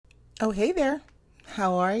Oh, hey there.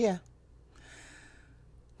 How are you?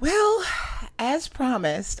 Well, as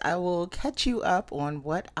promised, I will catch you up on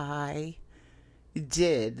what I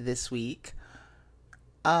did this week.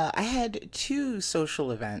 I had two social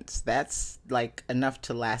events. That's like enough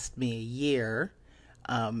to last me a year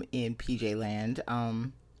in PJ Land.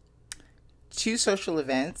 Two social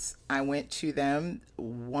events. I went to them.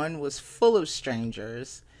 One was full of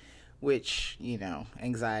strangers, which,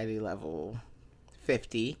 anxiety level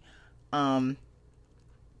 50. Um,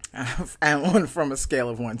 I'm on from a scale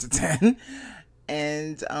of 1 to 10.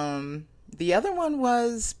 And the other one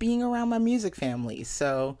was being around my music family.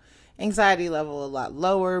 So anxiety level a lot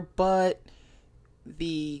lower, but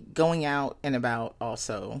the going out and about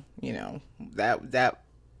also, that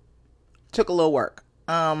took a little work.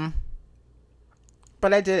 But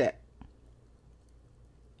I did it.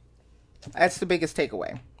 That's the biggest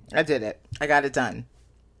takeaway. I did it. I got it done.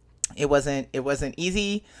 It wasn't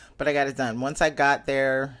easy, but I got it done. Once I got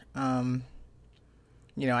there, I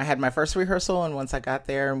had my first rehearsal, and once I got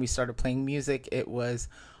there and we started playing music, it was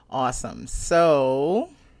awesome. So,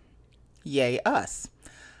 yay us.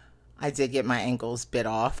 I did get my ankles bit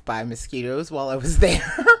off by mosquitoes while I was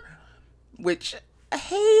there, which I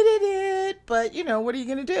hated it, but what are you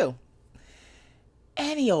going to do?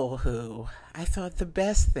 Anywho, I thought the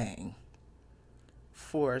best thing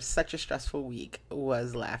for such a stressful week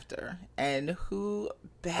was laughter. And who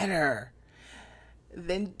better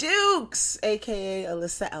than Dukes, aka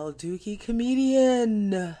Alyssa Al Dukey,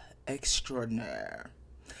 comedian extraordinaire.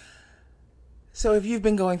 So if you've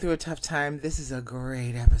been going through a tough time, this is a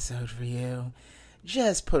great episode for you.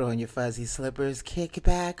 Just put on your fuzzy slippers, kick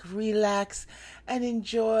back, relax, and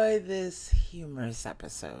enjoy this humorous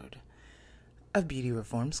episode of Beauty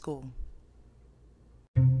Reform School.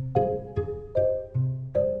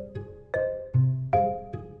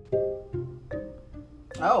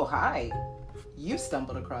 Oh, hi. You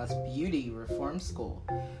stumbled across Beauty Reform School,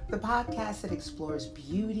 the podcast that explores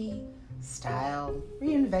beauty, style,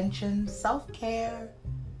 reinvention, self-care,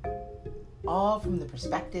 all from the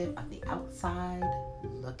perspective of the outside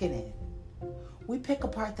looking in. We pick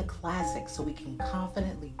apart the classics so we can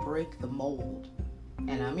confidently break the mold.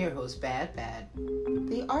 And I'm your host, Bad Bad,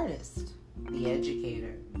 the artist, the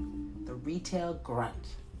educator, the retail grunt,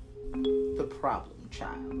 the problem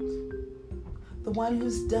child. The one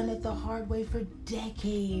who's done it the hard way for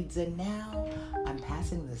decades, and now I'm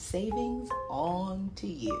passing the savings on to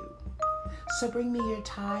you. So bring me your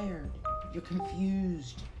tired, your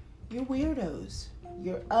confused, your weirdos,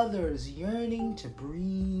 your others yearning to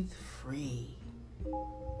breathe free.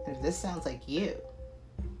 And if this sounds like you,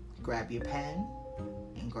 grab your pen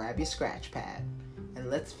and grab your scratch pad, and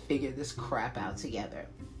let's figure this crap out together.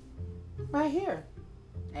 Right here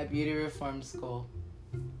at Beauty Reform School.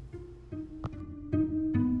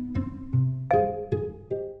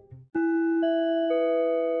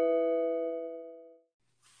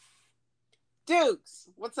 Dukes,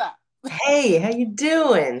 what's up? Hey, how you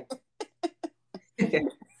doing?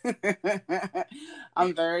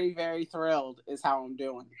 I'm very, very thrilled is how I'm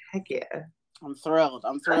doing. Heck yeah. I'm thrilled.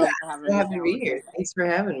 I'm thrilled I'm to have so happy to be here. Thanks for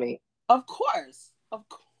having me. Of course. Of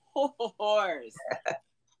course.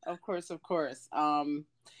 Of course, of course.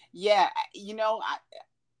 Yeah,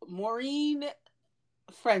 Maureen,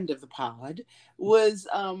 friend of the pod, was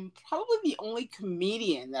probably the only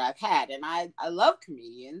comedian that I've had. And I love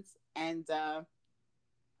comedians. And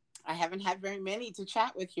I haven't had very many to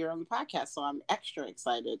chat with here on the podcast, so I'm extra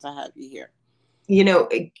excited to have you here.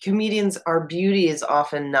 Comedians, our beauty is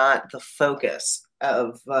often not the focus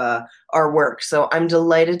of our work. So I'm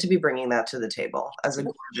delighted to be bringing that to the table as a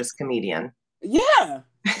gorgeous comedian. Yeah.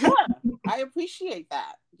 I appreciate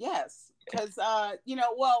that. Yes. Because,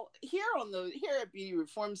 here at Beauty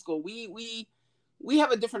Reform School, we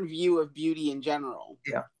have a different view of beauty in general.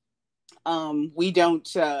 Yeah. We don't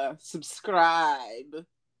subscribe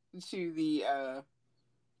to the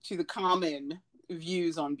common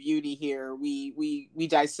views on beauty here. We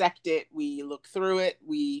dissect it, we look through it,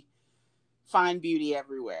 we find beauty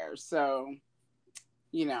everywhere. So,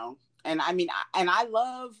 and I mean, I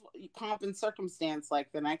love pomp and circumstance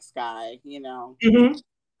like the next guy, Mm-hmm.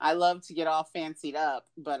 I love to get all fancied up,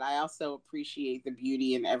 but I also appreciate the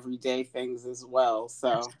beauty in everyday things as well. So,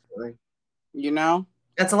 Absolutely.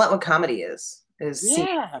 That's a lot what comedy is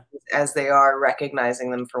seeing as they are,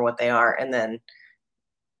 recognizing them for what they are, and then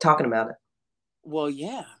talking about it. Well,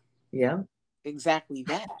 yeah. Yeah. Exactly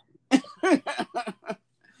that.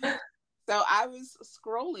 So I was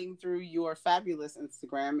scrolling through your fabulous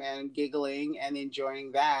Instagram and giggling and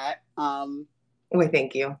enjoying that.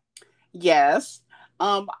 Thank you. Yes.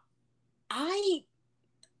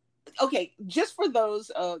 okay, just for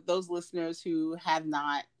those listeners who have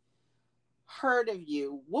not heard of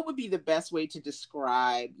you, what would be the best way to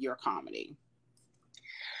describe your comedy?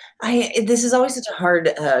 This is always such a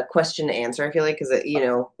hard question to answer, I feel like, because,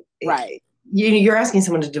 Right. You're asking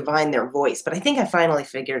someone to divine their voice, but I think I finally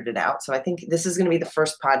figured it out. So I think this is going to be the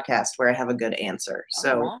first podcast where I have a good answer.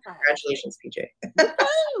 So congratulations, PJ.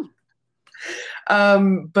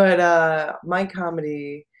 But my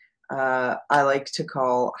comedy, I like to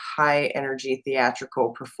call high energy theatrical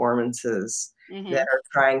performances that are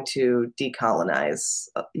trying to decolonize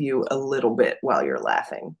you a little bit while you're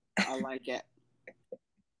laughing. I like it.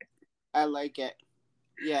 I like it.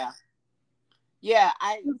 Yeah. Yeah.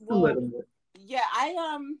 I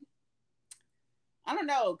don't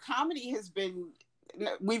know. Comedy has been,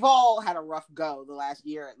 we've all had a rough go the last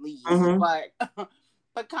year at least,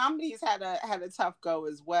 but comedy's had a tough go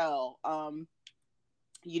as well.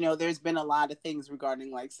 There's been a lot of things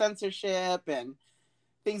regarding like censorship and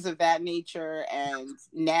things of that nature, and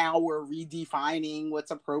now we're redefining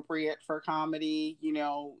what's appropriate for comedy.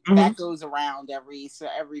 That goes around every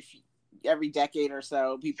decade or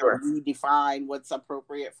so. People redefine what's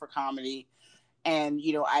appropriate for comedy. And,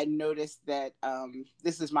 I noticed that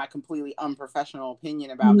this is my completely unprofessional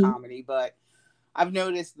opinion about comedy, but I've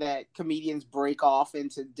noticed that comedians break off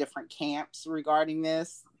into different camps regarding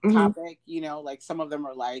this topic. Like some of them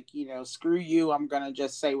are like, screw you, I'm going to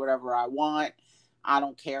just say whatever I want. I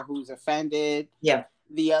don't care who's offended. Yeah.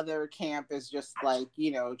 The other camp is just like,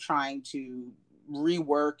 trying to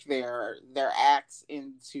rework their acts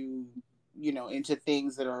into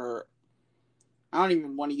things that are, I don't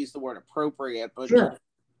even want to use the word appropriate, but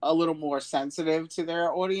a little more sensitive to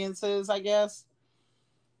their audiences, I guess.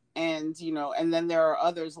 And, and then there are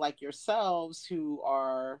others like yourselves who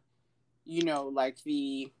are, like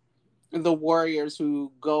the warriors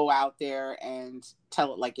who go out there and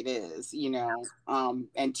tell it like it is,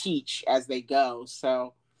 and teach as they go.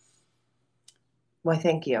 So. Why,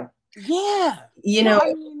 thank you. Yeah.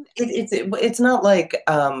 It's not like,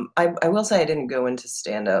 I will say I didn't go into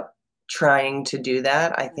stand-up trying to do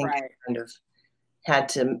that. I think I kind of had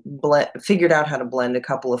to figured out how to blend a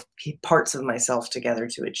couple of parts of myself together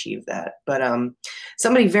to achieve that. But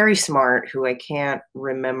somebody very smart, who I can't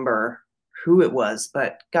remember who it was,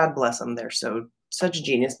 but God bless them, they're such a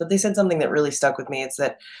genius. But they said something that really stuck with me. It's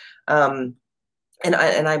that, and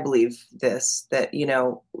I believe this, that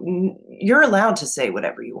you're allowed to say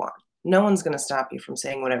whatever you want. No one's going to stop you from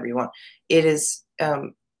saying whatever you want. It is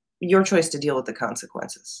your choice to deal with the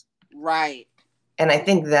consequences. Right. And I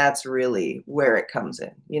think that's really where it comes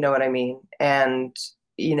in. You know what I mean? And,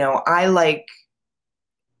 I like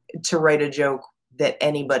to write a joke that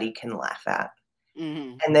anybody can laugh at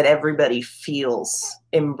and that everybody feels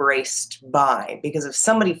embraced by. Because if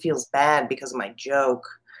somebody feels bad because of my joke,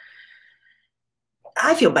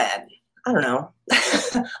 I feel bad. I don't know.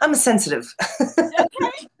 I'm a sensitive,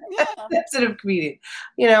 sensitive comedian.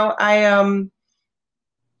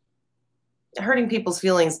 Hurting people's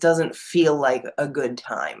feelings doesn't feel like a good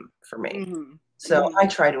time for me. So I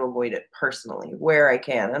try to avoid it personally where I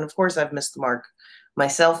can. And of course I've missed the mark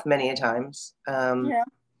myself many a times.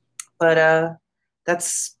 But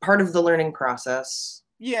that's part of the learning process.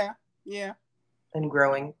 Yeah. And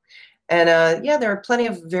growing. And there are plenty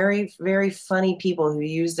of very, very funny people who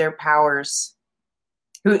use their powers,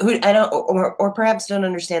 who I don't, or perhaps don't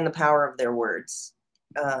understand the power of their words.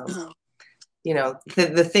 The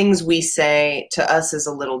things we say to us is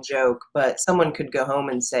a little joke, but someone could go home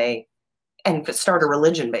and say, and start a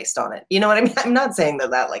religion based on it. You know what I mean? I'm not saying that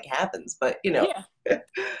like happens, but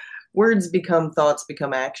words become thoughts,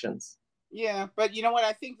 become actions. Yeah, but you know what?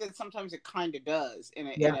 I think that sometimes it kind of does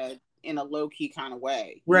in a low key kind of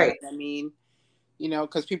way. Right. I mean,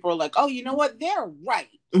 because people are like, oh, you know what? They're right.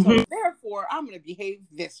 So therefore, I'm going to behave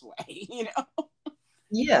this way.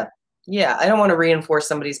 Yeah. I don't want to reinforce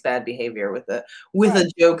somebody's bad behavior with a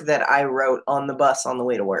joke that I wrote on the bus on the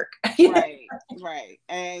way to work. Right.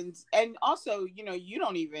 And also, you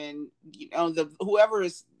don't even, whoever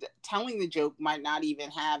is telling the joke might not even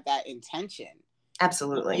have that intention.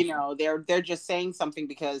 Absolutely. They're just saying something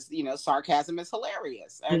because, sarcasm is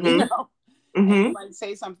hilarious. And, and you might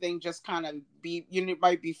say something just kind of you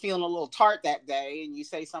might be feeling a little tart that day and you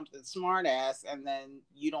say something smart ass and then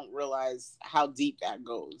you don't realize how deep that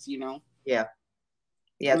goes, Yeah.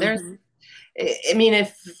 There's, I mean,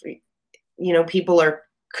 if, people are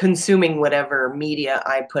consuming whatever media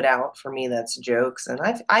I put out, for me, that's jokes. And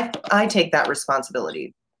I take that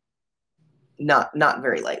responsibility not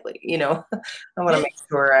very lightly, I want to make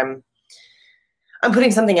sure I'm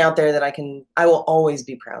putting something out there that I will always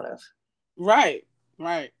be proud of. Right.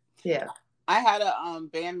 Yeah. I had a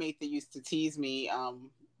bandmate that used to tease me.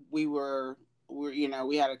 We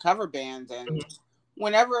had a cover band, and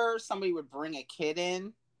whenever somebody would bring a kid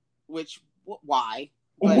in, which why?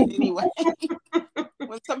 But anyway,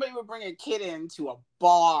 when somebody would bring a kid into a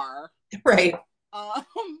bar, right?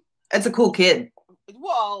 That's a cool kid.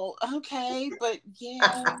 Well, okay, but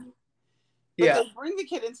yeah. But they bring the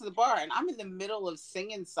kid into the bar, and I'm in the middle of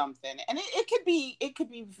singing something, and it could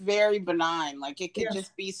be very benign, like it could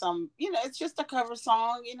just be some, it's just a cover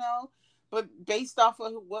song, but based off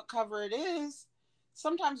of what cover it is,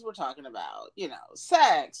 sometimes we're talking about,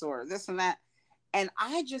 sex or this and that, and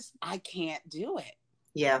I can't do it.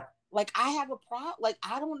 Yeah. Like I have a problem. Like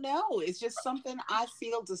I don't know. It's just something I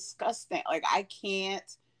feel disgusting. Like I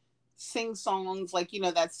can't sing songs like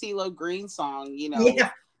that CeeLo Green song.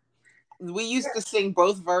 Yeah. We used to sing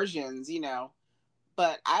both versions,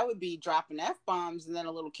 but I would be dropping F-bombs, and then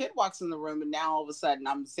a little kid walks in the room, and now all of a sudden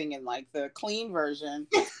I'm singing like the clean version.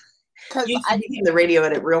 Because I need the radio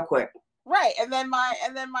edit real quick. Right, and then my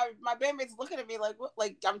bandmate's looking at me like, what?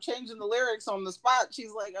 Like I'm changing the lyrics on the spot.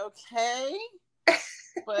 She's like, okay,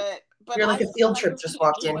 but you're like a field trip just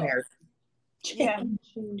walked in here. Change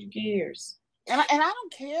gears. And I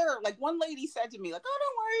don't care. Like one lady said to me, like, "Oh,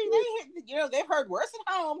 don't worry, they've heard worse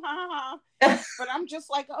at home, ha ha ha." But I'm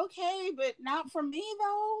just like, okay, but not for me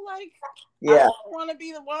though. Like, I don't want to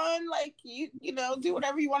be the one. Like, you do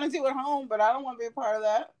whatever you want to do at home, but I don't want to be a part of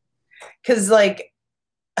that. Because like,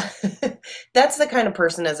 that's the kind of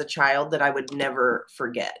person as a child that I would never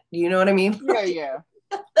forget. You know what I mean? Yeah.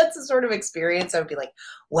 That's the sort of experience I would be like,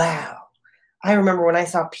 wow. I remember when I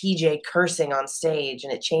saw PJ cursing on stage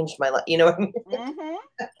and it changed my life. You know what I mean? Mm-hmm.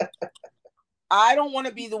 I don't want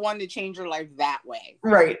to be the one to change your life that way.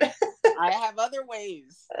 Right. I have other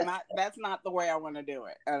ways. That's not the way I want to do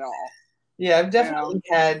it at all. Yeah, I've definitely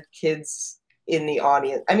had kids in the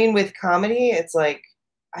audience. I mean, with comedy, it's like,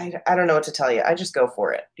 I don't know what to tell you. I just go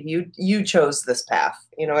for it. You chose this path.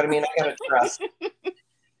 You know what I mean? I gotta trust.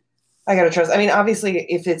 I mean,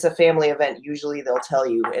 obviously, if it's a family event, usually they'll tell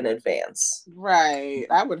you in advance. Right.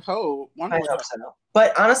 I would hope. I hope so.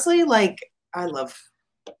 But honestly, like,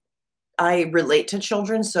 I relate to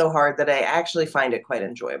children so hard that I actually find it quite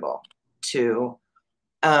enjoyable to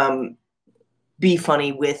be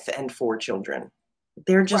funny with and for children.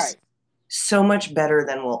 They're just so much better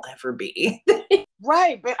than we'll ever be.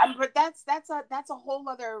 Right. But that's a whole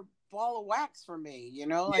other ball of wax for me,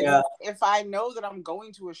 like if I know that I'm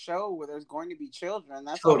going to a show where there's going to be children,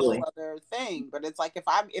 that's a whole other thing. But it's like if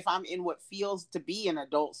I'm in what feels to be an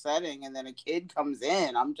adult setting and then a kid comes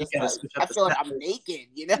in, I'm just like, I feel like I'm naked,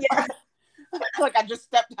 like I just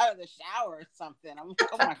stepped out of the shower or something. I'm like,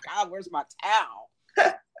 oh my God, where's my towel?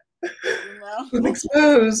 I'm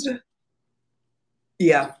exposed.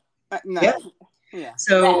 Yeah. No. Yeah.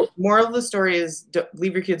 So moral of the story is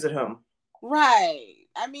leave your kids at home. Right.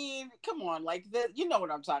 I mean, come on, like you know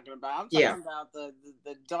what I'm talking about. I'm talking about the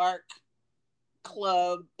dark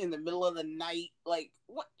club in the middle of the night. Like,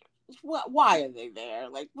 what? Why are they there?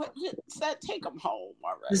 Like, what? Take them home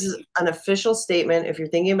already. This is an official statement. If you're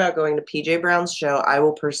thinking about going to PJ Brown's show, I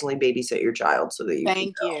will personally babysit your child so that you.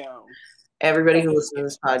 Thank you. Everybody who listens to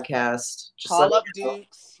this podcast, just call up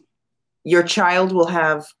Dukes. Your child will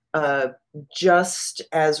have just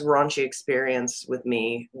as raunchy experience with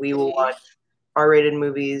me. We will watch R-rated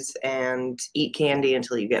movies and eat candy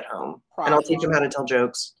until you get home. And I'll teach them how to tell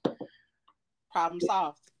jokes. Problem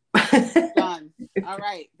solved. Done. All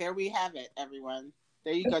right. There we have it, everyone.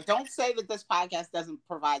 There you go. Don't say that this podcast doesn't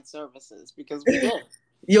provide services, because we do.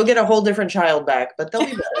 You'll get a whole different child back, but they'll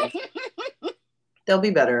be better. They'll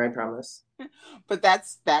be better, I promise. But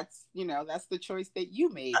that's the choice that you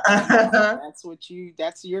made. That's what you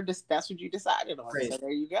decided on. Right. So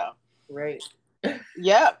there you go. Right.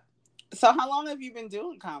 Yep. So how long have you been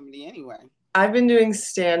doing comedy anyway? I've been doing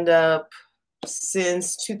stand-up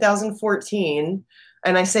since 2014.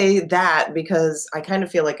 And I say that because I kind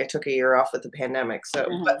of feel like I took a year off with the pandemic. So,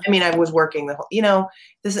 but, I mean, I was working the whole,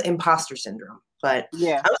 this is imposter syndrome. But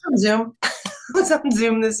I was on Zoom. I was on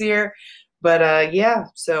Zoom this year. But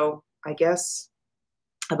so I guess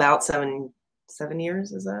about seven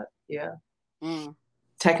years, is that? Yeah.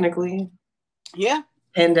 Technically. Yeah.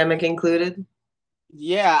 Pandemic included.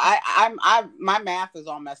 Yeah, my math is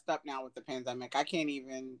all messed up now with the pandemic. I can't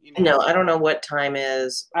even, No, I don't know what time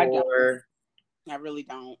is, I really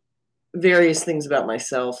don't. Various things about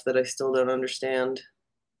myself that I still don't understand.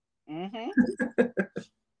 I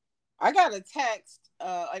got a text,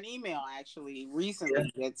 an email actually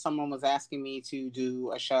recently that someone was asking me to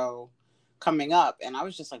do a show coming up, and I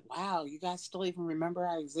was just like, wow, you guys still even remember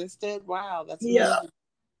I existed? Wow, that's amazing.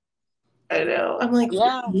 I know. I'm like,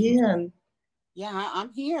 man. Yeah,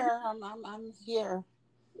 I'm here. I'm here.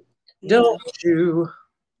 Don't you?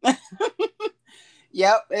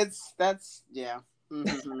 Yep, yeah.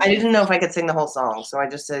 Mm-hmm. I didn't know if I could sing the whole song, so I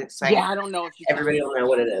just sang. Yeah, I don't know if you can. Everybody will know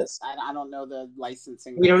what it is. I don't know the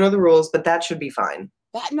licensing. We don't know the rules, but that should be fine.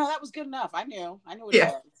 That was good enough. I knew what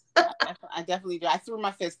it was. I definitely did. I threw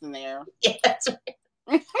my fist in the air. Yeah, that's right.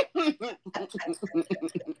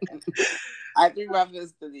 I threw my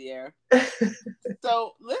fist in the air.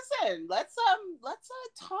 So listen, let's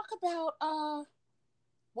talk about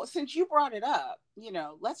well, since you brought it up,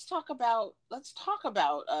 let's talk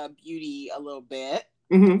about beauty a little bit.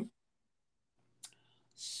 Mm-hmm.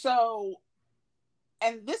 So,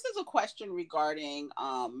 and this is a question regarding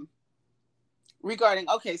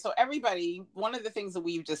okay, so everybody, one of the things that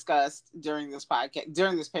we've discussed during this podcast,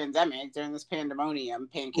 during this pandemic, during this pandemonium,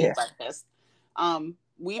 pancake breakfast,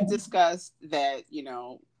 we've discussed that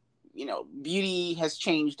beauty has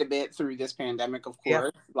changed a bit through this pandemic. Of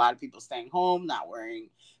course, a lot of people staying home, not wearing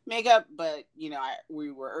makeup, but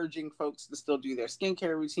we were urging folks to still do their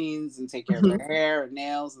skincare routines and take care of their hair and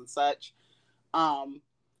nails and such. How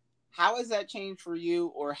has that changed for you,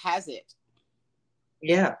 or has it?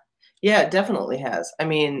 Yeah, it definitely has. I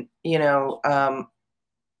mean, I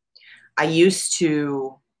used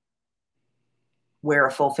to wear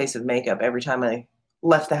a full face of makeup every time I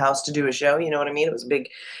left the house to do a show. You know what I mean? It was a big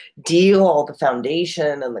deal, all the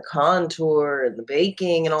foundation and the contour and the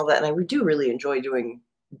baking and all that. And I do really enjoy doing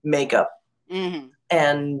makeup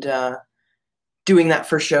and doing that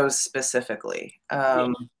for shows specifically.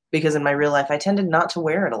 Because in my real life, I tended not to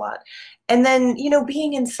wear it a lot. And then,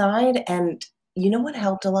 being inside, and what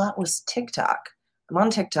helped a lot was TikTok. I'm on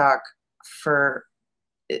TikTok for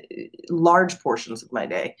large portions of my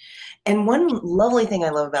day. And one lovely thing I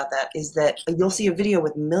love about that is that you'll see a video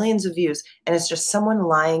with millions of views, and it's just someone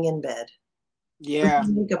lying in bed. Yeah. With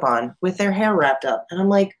makeup on, with their hair wrapped up. And I'm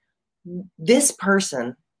like, this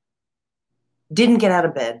person didn't get out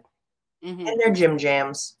of bed in their gym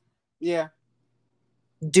jams. Yeah.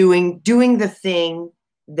 Doing the thing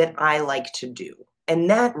that I like to do. And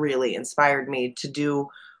that really inspired me to do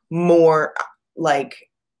more. Like,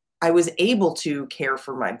 I was able to care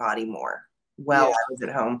for my body more while I was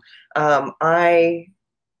at home. I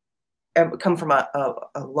come from a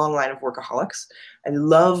long line of workaholics. I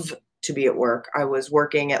love to be at work. I was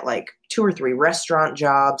working at like 2 or 3 restaurant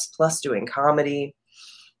jobs, plus doing comedy.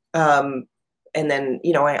 And then,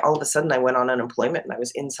 all of a sudden I went on unemployment, and I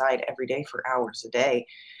was inside every day for hours a day.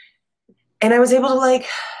 And I was able to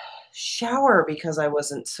shower because I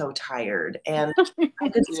wasn't so tired. And I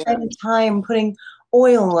could spend time putting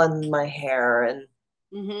oil on my hair and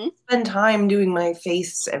spend time doing my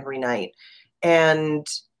face every night. And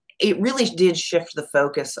it really did shift the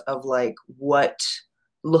focus of what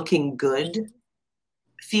looking good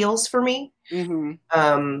feels for me.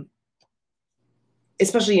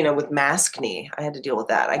 Especially, with maskne, I had to deal with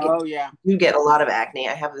that. I do get a lot of acne.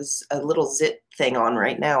 I have a little zit thing on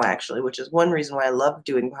right now, actually, which is one reason why I love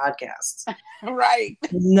doing podcasts. Right.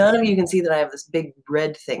 None of you can see that I have this big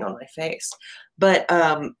red thing on my face. But,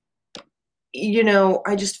 I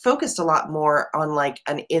just focused a lot more on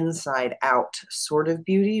an inside out sort of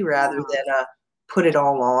beauty rather than a put it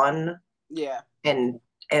all on and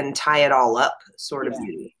tie it all up sort of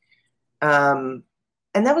beauty.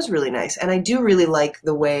 And that was really nice. And I do really like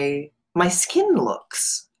the way my skin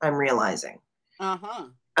looks, I'm realizing.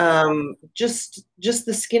 Just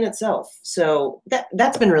the skin itself. So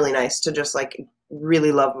that's been really nice to just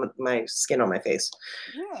really love my skin on my face.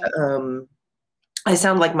 Yeah. I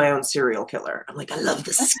sound like my own serial killer. I'm like, I love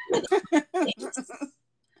the skin.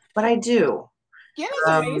 But I do. Skin is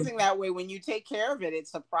amazing that way. When you take care of it, it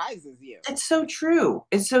surprises you. It's so true.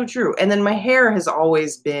 It's so true. And then my hair has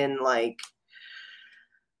always been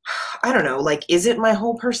I don't know, is it my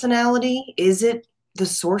whole personality? Is it the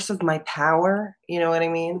source of my power? You know what I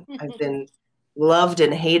mean? I've been loved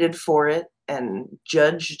and hated for it, and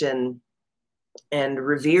judged and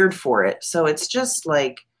revered for it. So it's just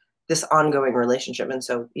this ongoing relationship. And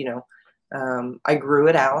so, I grew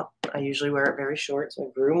it out. I usually wear it very short, so I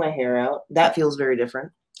grew my hair out. That feels very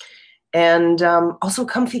different. And also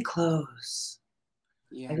comfy clothes.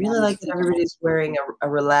 Yeah, I really like that everybody's wearing a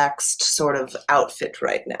relaxed sort of outfit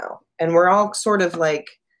right now. And we're all sort of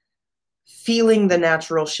feeling the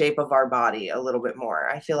natural shape of our body a little bit more.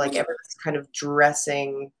 I feel like everyone's kind of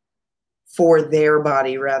dressing for their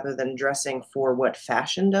body rather than dressing for what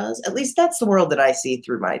fashion does. At least that's the world that I see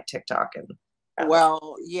through my TikTok.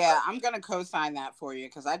 Well, yeah, I'm going to co-sign that for you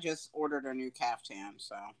because I just ordered a new caftan.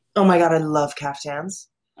 So. Oh my God, I love caftans.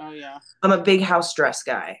 Oh yeah. I'm a big house dress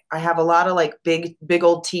guy. I have a lot of big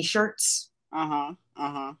old t-shirts.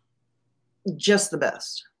 Just the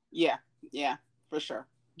best. Yeah, for sure.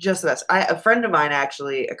 Just the best. A friend of mine,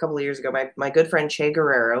 actually, a couple of years ago, my good friend Che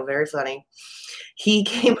Guerrero, very funny, he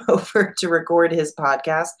came over to record his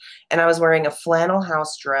podcast, and I was wearing a flannel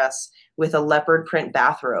house dress with a leopard print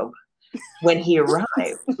bathrobe when he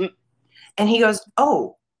arrived. And he goes,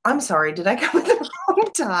 "Oh, I'm sorry, did I come at the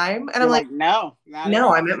wrong time?" And I'm like, no,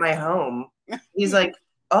 I'm at my home. He's like,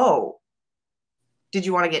 "Oh, did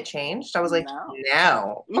you want to get changed?" I was like,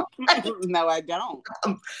 no. No, I don't.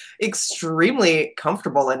 I'm extremely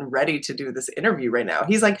comfortable and ready to do this interview right now.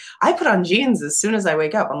 He's like, "I put on jeans as soon as I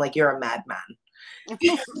wake up." I'm like, "You're a madman."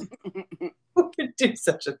 Who could do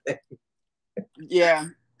such a thing? Yeah.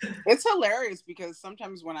 It's hilarious because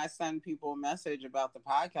sometimes when I send people a message about the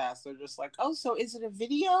podcast, they're just like, "Oh, so is it a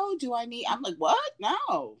video? Do I need?" I'm like, "What?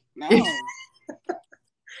 No."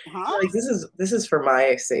 Huh? Like, this is for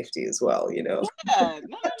my safety as well, you know. Yeah,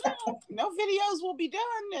 no videos will be done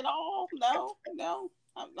at all. No,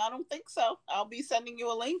 I don't think so. I'll be sending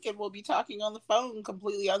you a link and we'll be talking on the phone,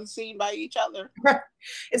 completely unseen by each other.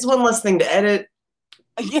 It's one less thing to edit.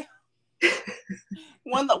 Yeah.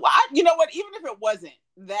 You know what? Even if it wasn't,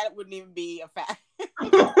 that wouldn't even be a fact.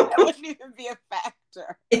 That wouldn't even be a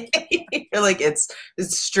factor. You're like, it's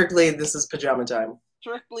strictly, this is pajama time.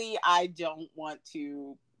 Strictly, I don't want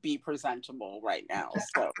to be presentable right now.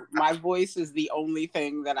 So my voice is the only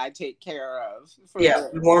thing that I take care of. Yeah,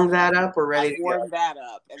 warm that up. We're ready to warm that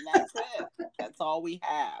up. And that's it. That's all we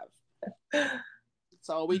have. That's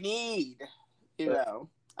all we need. You know,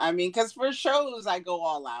 I mean, because for shows, I go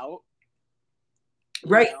all out.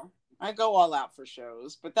 Right. You know? I go all out for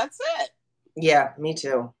shows, but that's it. Yeah, me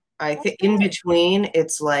too. I think in between,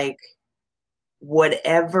 it's like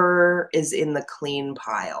whatever is in the clean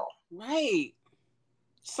pile. Right.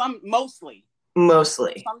 Mostly.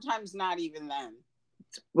 Sometimes not even then.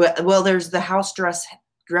 Well, there's the house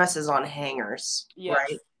dresses on hangers, yes.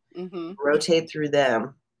 Right? Mm-hmm. Rotate through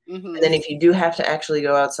them. Mm-hmm. And then if you do have to actually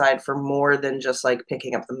go outside for more than just like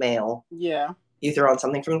picking up the mail, you throw on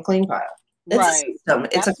something from the clean pile. It's right. A system.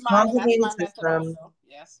 It's a complicated system.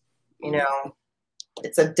 Yes. You know,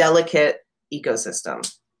 it's a delicate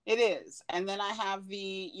ecosystem. It is. And then I have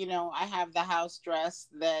I have the house dress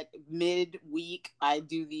that mid-week I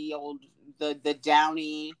do the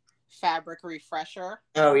Downy fabric refresher.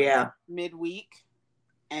 Oh, yeah. Mid-week.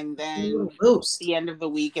 And then the end of the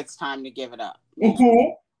week, it's time to give it up.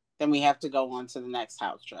 Mm-hmm. Then we have to go on to the next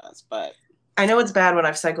house dress. But I know it's bad when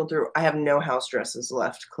I've cycled through. I have no house dresses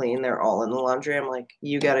left clean. They're all in the laundry. I'm like,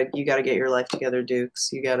 you gotta get your life together, Dukes.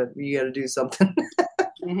 You gotta do something.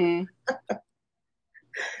 Mm-hmm.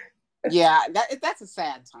 Yeah, that's a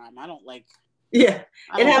sad time. I don't like. Yeah,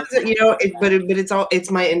 it happens. You know, but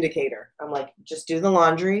it's my indicator. I'm like, just do the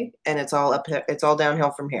laundry, and it's all up. It's all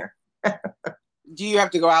downhill from here. Do you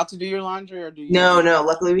have to go out to do your laundry, or do you? No.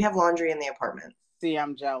 Luckily, we have laundry in the apartment. See,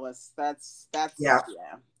 I'm jealous. That's yeah.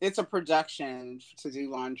 It's a production to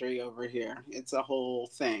do laundry over here. It's a whole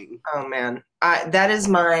thing. Oh man, that is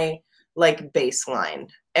my like baseline.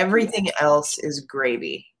 Everything else is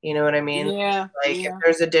gravy. You know what I mean? Yeah. Like if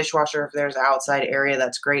there's a dishwasher, if there's an outside area,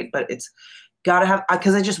 that's great. But it's gotta have,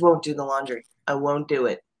 because I just won't do the laundry. I won't do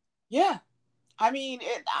it. Yeah. I mean,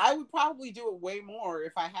 I would probably do it way more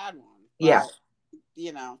if I had one. But, yeah.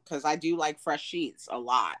 You know, because I do like fresh sheets a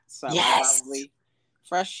lot. So yes. Probably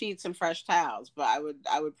fresh sheets and fresh towels. But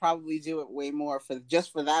I would probably do it way more for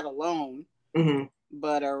that alone. Mm-hmm.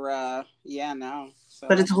 But no. So.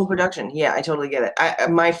 But it's a whole production. Yeah, I totally get it.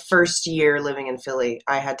 My first year living in Philly,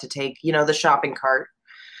 I had to take, the shopping cart,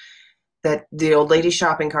 the old lady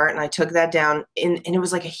shopping cart, and I took that down and it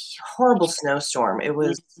was like a horrible snowstorm. It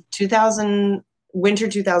was winter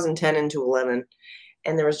 2010 into 11,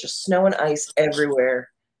 and there was just snow and ice everywhere.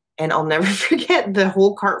 And I'll never forget the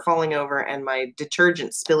whole cart falling over and my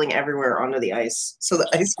detergent spilling everywhere onto the ice. So the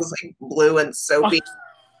ice was like blue and soapy.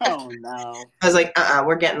 Oh no! I was like,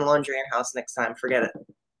 we're getting laundry in house next time. Forget it.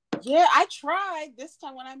 Yeah, I tried this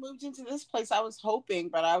time when I moved into this place. I was hoping,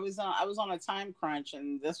 but I was on a time crunch,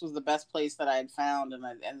 and this was the best place that I had found.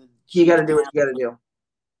 And you got to do what you got to do.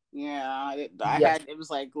 Yeah, it was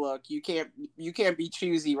like, look, you can't be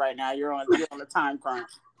choosy right now. You're on a time crunch.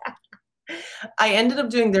 I ended up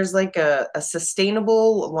doing. There's like a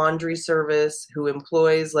sustainable laundry service who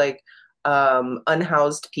employs like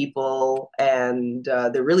unhoused people, and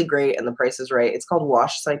they're really great, and the price is right. It's called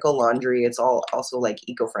Wash Cycle Laundry. It's all also like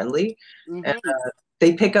eco-friendly. Mm-hmm. And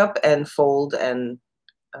they pick up and fold, and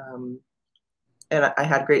I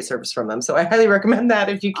had great service from them, so I highly recommend that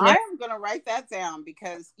if you can. I'm gonna write that down,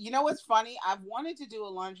 because you know what's funny, I've wanted to do a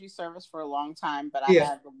laundry service for a long time, but I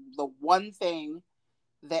had the one thing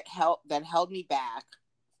that held me back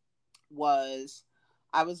was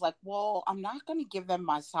I was like, well, I'm not going to give them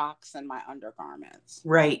my socks and my undergarments.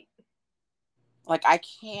 Right. Like, I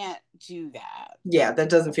can't do that. Yeah, that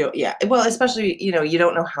doesn't feel, yeah. Well, especially, you know, you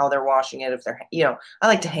don't know how they're washing it, if they're, you know, I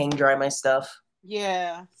like to hang dry my stuff.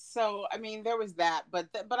 Yeah. So, I mean, there was that, but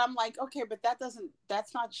I'm like, okay, but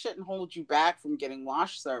shouldn't hold you back from getting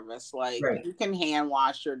wash service. Like, right. You can hand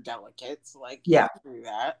wash your delicates. Like, yeah. You can do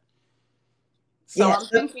that. So yeah,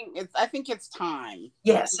 I think it's time.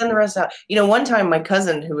 Yeah, send the rest out. You know, one time my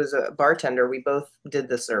cousin, who was a bartender, we both did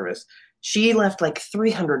this service. She left like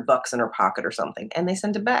 $300 in her pocket or something, and they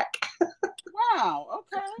sent it back. Wow.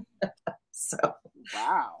 Okay. So.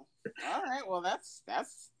 Wow. All right. Well, that's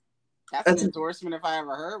an endorsement if I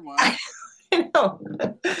ever heard one. I know.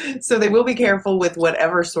 So they will be careful with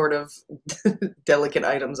whatever sort of delicate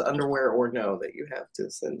items, underwear or no, that you have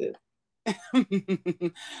to send it.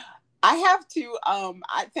 I have to.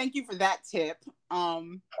 I thank you for that tip.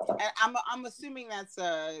 And I'm assuming is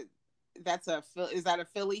that a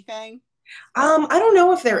Philly thing? I don't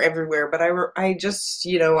know if they're everywhere, but I just,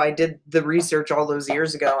 you know, I did the research all those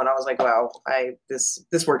years ago, and I was like, wow,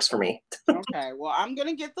 this works for me. Okay, well, I'm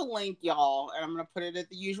gonna get the link, y'all, and I'm gonna put it at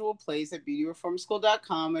the usual place at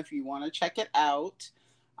beautyreformschool.com if you want to check it out.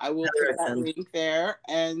 I will put that link there,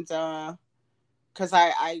 and because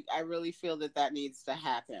I really feel that needs to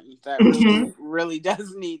happen. That really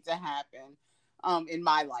does need to happen. In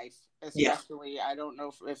my life, especially. Yeah. I don't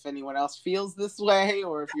know if anyone else feels this way,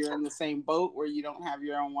 or if you're in the same boat where you don't have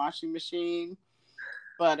your own washing machine.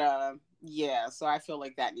 But yeah, so I feel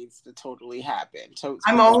like that needs to totally happen. So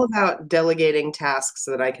I'm all about delegating tasks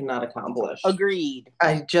that I cannot accomplish. Agreed.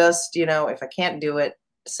 I just, you know, if I can't do it,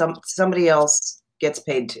 somebody else gets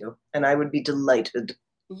paid to, and I would be delighted.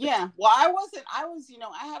 Yeah. Well, I was, you know,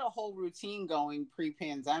 I had a whole routine going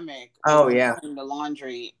pre-pandemic. Oh, yeah. In the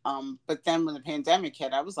laundry. But then when the pandemic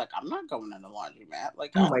hit, I was like, I'm not going in the laundromat.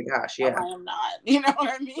 Like, oh my gosh, yeah. I am not. You know what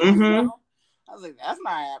I mean? Mm-hmm. So I was like, that's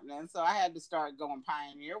not happening. So I had to start going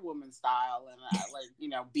pioneer woman style and you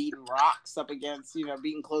know, beating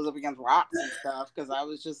clothes up against rocks and stuff. Cause I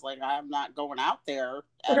was just like, I'm not going out there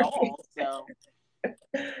at all. So,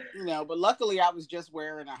 you know, but luckily I was just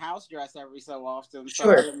wearing a house dress every so often. So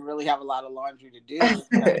sure. I didn't really have a lot of laundry to do.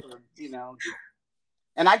 You know,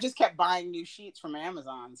 and I just kept buying new sheets from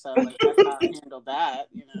Amazon. So like, that's how I handled that,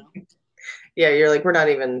 you know? Yeah. You're like, we're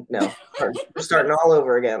starting all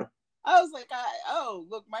over again. I was like,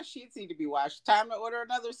 look, my sheets need to be washed. Time to order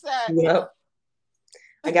another set. Yep.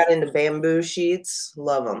 I got into bamboo sheets.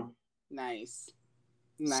 Love them. Nice.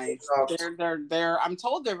 They're I'm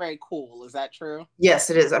told they're very cool. Is that true?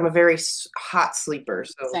 Yes, it is. I'm a very hot sleeper.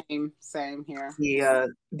 So same here.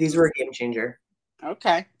 These were a game changer.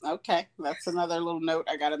 Okay. That's another little note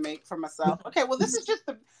I got to make for myself. Okay, well, this is just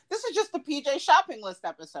the PJ shopping list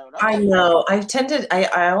episode. Okay. I know.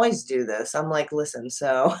 I always do this. I'm like, listen,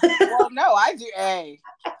 so. Well, no, I do. Hey,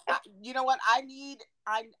 you know what? I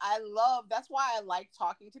love, that's why I like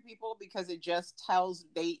talking to people, because it just tells,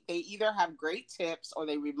 they either have great tips or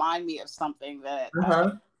they remind me of something that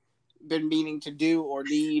I've been meaning to do or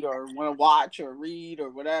need or want to watch or read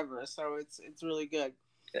or whatever. So it's really good.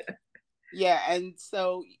 Yeah. And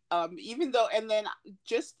so, even though, and then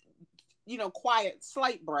just, you know,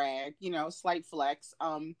 slight brag, you know, slight flex.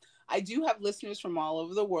 I do have listeners from all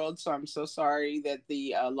over the world, so I'm so sorry that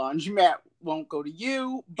the laundromat won't go to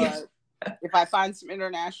you, but if I find some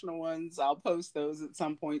international ones, I'll post those at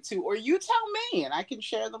some point too, or you tell me and I can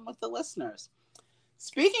share them with the listeners.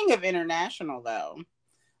 Speaking of international though,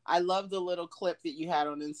 I love the little clip that you had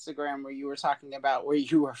on Instagram where you were talking about where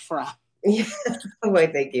you were from. Yeah. Why,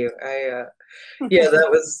 thank you.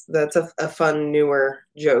 That's a fun newer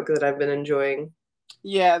joke that I've been enjoying.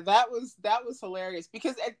 Yeah, that was hilarious,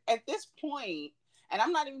 because at this point, and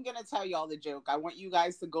I'm not even going to tell y'all the joke. I want you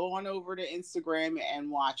guys to go on over to Instagram and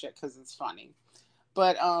watch it because it's funny.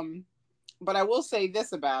 But I will say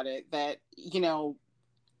this about it, that, you know,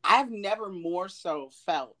 I've never more so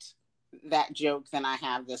felt that joke than I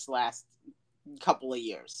have this last couple of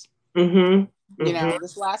years. Mm-hmm. You know,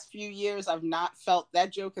 this last few years, I've not felt,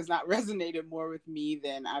 that joke has not resonated more with me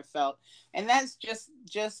than I felt. And that's just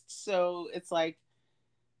so, it's like,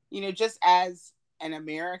 you know, just as an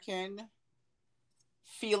American,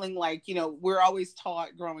 feeling like, you know, we're always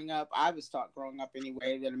taught growing up, I was taught growing up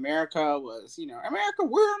anyway, that America was, you know, America,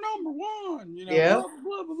 we're number one, you know,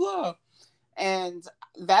 blah, blah, blah, blah. And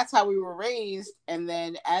that's how we were raised. And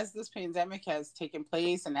then as this pandemic has taken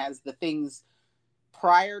place, and as the things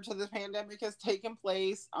prior to the pandemic has taken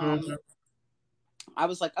place, I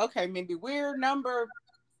was like, okay, maybe we're number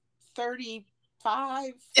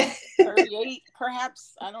 35, 38,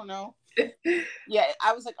 perhaps. I don't know. Yeah,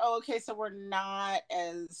 I was like, oh, okay, so we're not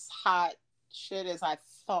as hot shit as I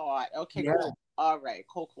thought. Okay, yeah. cool. All right,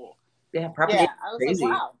 cool. Yeah, propaganda. Yeah, I was crazy.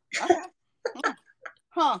 like, wow. Okay.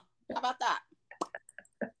 Huh. How about that?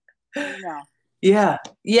 No. Yeah,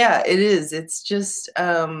 it is. It's just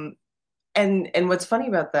and what's funny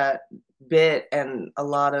about that bit and a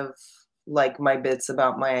lot of like my bits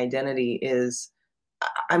about my identity is,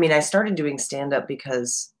 I mean, I started doing stand up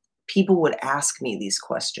because people would ask me these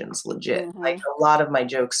questions legit. Mm-hmm. Like a lot of my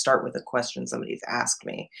jokes start with a question somebody's asked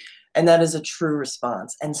me. And that is a true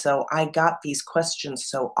response. And so I got these questions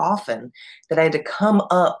so often that I had to come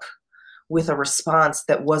up with a response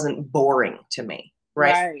that wasn't boring to me.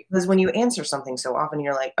 Right? Because when you answer something so often,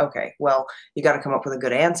 you're like, okay, well, you got to come up with a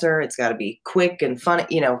good answer. It's got to be quick and fun.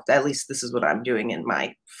 You know, at least this is what I'm doing in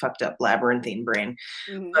my fucked up labyrinthine brain.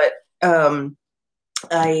 Mm-hmm. But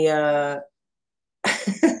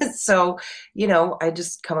so, you know, I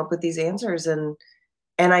just come up with these answers and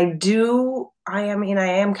I am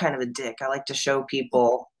kind of a dick. I like to show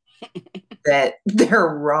people that they're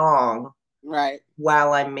wrong. Right.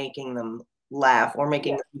 While I'm making them laugh or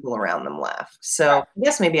making the people around them laugh. So I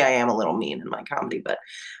guess maybe I am a little mean in my comedy, but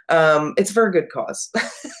it's for a good cause.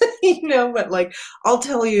 You know, but like I'll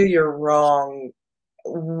tell you you're wrong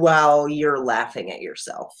while you're laughing at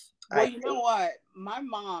yourself. Well, you know what? My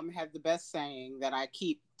mom had the best saying that I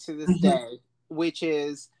keep to this day, which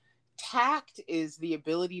is tact is the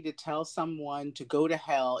ability to tell someone to go to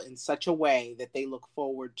hell in such a way that they look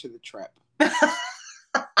forward to the trip.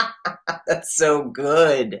 That's so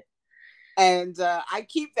good. And I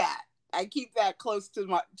keep that close to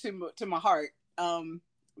my heart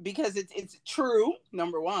because it's true,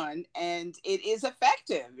 number one, and it is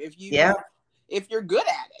effective if you're good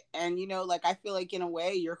at it. And you know, like I feel like in a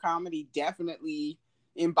way your comedy definitely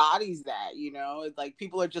embodies that. You know, it's like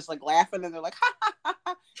people are just like laughing and they're like ha ha ha,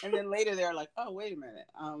 ha. And then later they're like, oh wait a minute,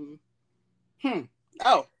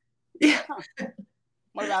 oh yeah. Huh.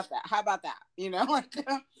 What about that? How about that? You know, like,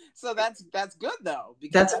 so that's good though.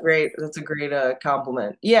 That's great. That's a great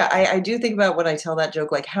compliment. Yeah, I do think about when I tell that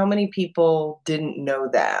joke, like how many people didn't know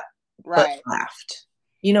that, but laughed.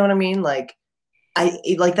 You know what I mean? Like,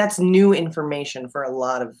 that's new information for a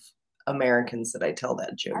lot of Americans that I tell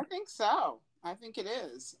that joke. I think so. I think it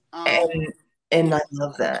is. And I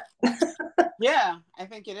love that. Yeah, I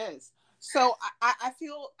think it is. So I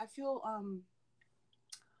feel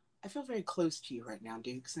very close to you right now,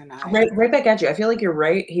 Dukes, and right back at you. I feel like you're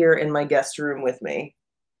right here in my guest room with me.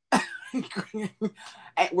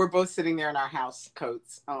 We're both sitting there in our house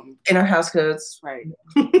coats. In our house coats, right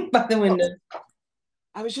by the window.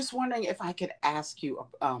 I was just wondering if I could ask you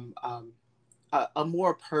a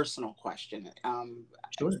more personal question.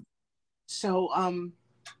 Sure. So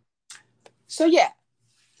yeah.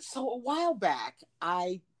 So a while back,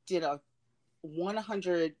 I did a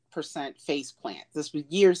 100% face plant. This was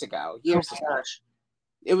years ago. Gosh.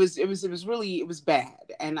 It was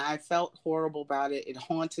bad, and I felt horrible about it. It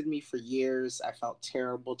haunted me for years. I felt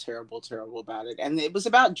terrible about it, and it was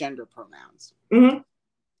about gender pronouns. Mm-hmm.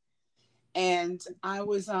 And I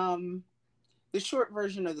was the short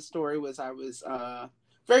version of the story was I was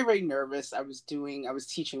very, very nervous. I was teaching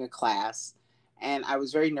a class, and I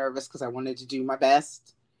was very nervous because I wanted to do my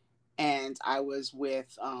best. And I was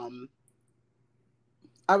with a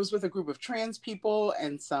group of trans people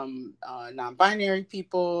and some non-binary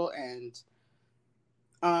people, and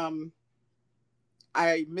I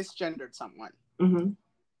misgendered someone. Mm-hmm.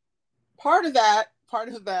 Part of that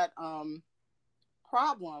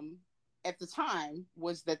problem at the time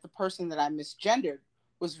was that the person that I misgendered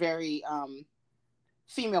was very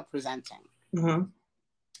female presenting. Mm-hmm.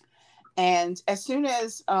 And as soon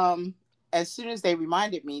as they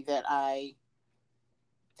reminded me that I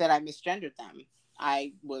misgendered them,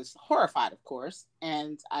 I was horrified, of course,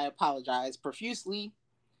 and I apologized profusely.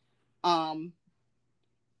 But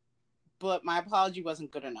my apology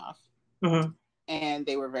wasn't good enough. Mm-hmm. And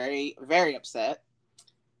they were very, very upset.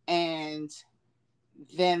 And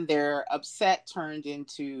then their upset turned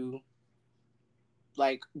into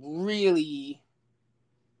like really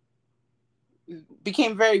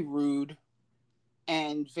became very rude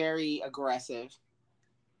and very aggressive.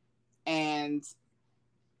 And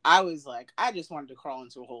I was like, I just wanted to crawl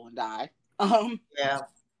into a hole and die. Yeah.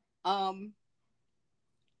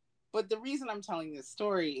 But the reason I'm telling this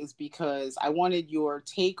story is because I wanted your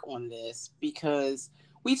take on this, because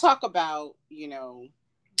we talk about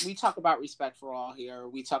respect for all here.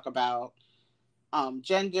 We talk about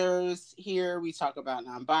genders here. We talk about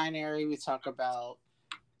non-binary. We talk about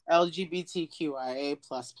LGBTQIA++++.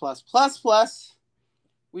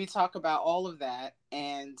 We talk about all of that.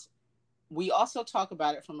 And we also talk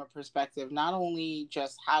about it from a perspective, not only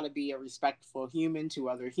just how to be a respectful human to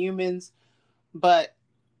other humans, but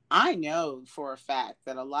I know for a fact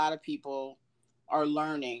that a lot of people are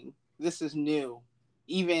learning this is new,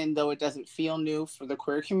 even though it doesn't feel new for the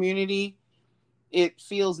queer community. It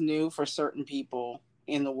feels new for certain people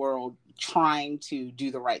in the world trying to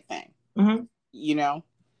do the right thing, mm-hmm. you know?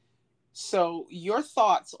 So your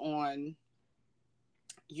thoughts on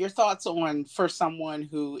for someone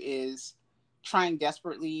who is trying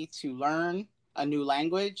desperately to learn a new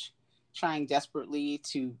language, trying desperately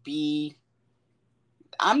to be,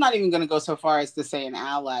 I'm not even going to go so far as to say an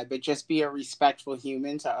ally, but just be a respectful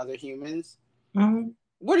human to other humans. Mm-hmm.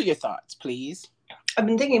 What are your thoughts, please? I've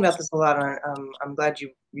been thinking about this a lot. I'm glad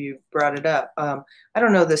you brought it up. I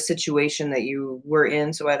don't know the situation that you were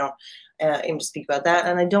in, so I don't aim to speak about that,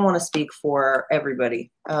 and I don't want to speak for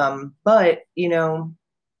everybody. But you know,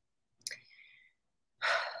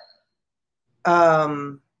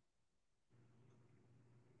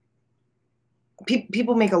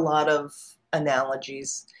 people make a lot of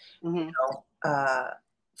analogies. Mm-hmm. You know,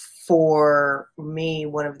 for me,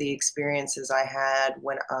 one of the experiences I had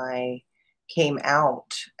when I came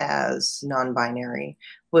out as non-binary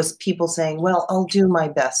was people saying, well, I'll do my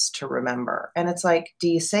best to remember. And it's like, do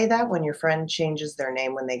you say that when your friend changes their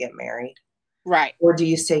name when they get married? Right. Or do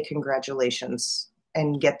you say congratulations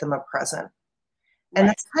and get them a present? And right.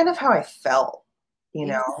 That's kind of how I felt, you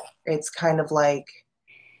know. It's kind of like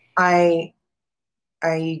I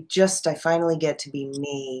finally get to be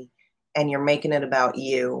me and you're making it about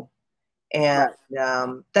you. And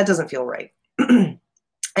that doesn't feel right.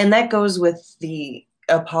 And that goes with the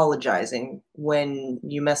apologizing when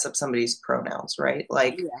you mess up somebody's pronouns, right?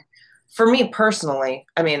 Like for me personally,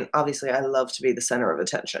 I mean, obviously I love to be the center of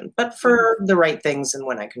attention, but for the right things and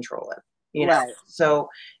when I control it, you know? So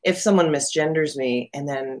if someone misgenders me and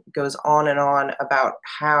then goes on and on about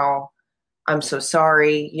how I'm so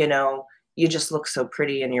sorry, you know, you just look so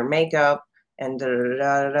pretty in your makeup and da da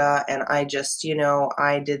da da da. And I just, you know,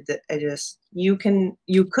 you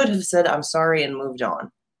could have said I'm sorry and moved on.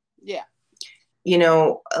 Yeah. You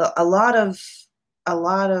know, a lot of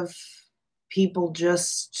people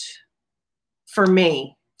just, for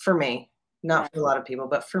me, not for a lot of people,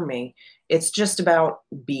 but for me, it's just about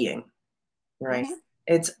being, right?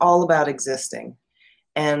 It's all about existing.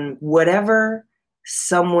 And whatever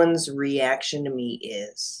someone's reaction to me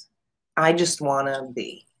is, I just want to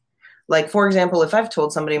be. Like, for example, if I've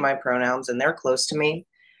told somebody my pronouns and they're close to me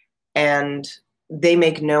and they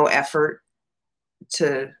make no effort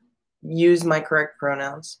to use my correct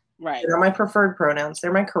pronouns. Right. They're my preferred pronouns.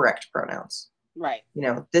 They're my correct pronouns. Right. You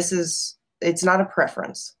know, it's not a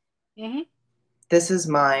preference. Mm-hmm. This is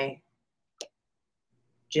my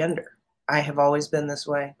gender. I have always been this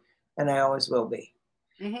way and I always will be.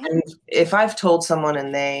 Mm-hmm. And if I've told someone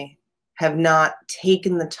and they have not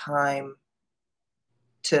taken the time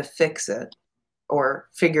to fix it or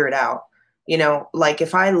figure it out, you know, like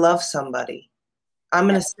if I love somebody, I'm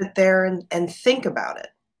going to sit there and think about it.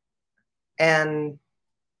 And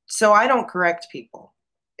so I don't correct people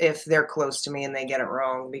if they're close to me and they get it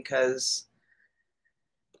wrong because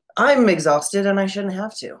I'm exhausted and I shouldn't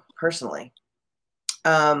have to, personally.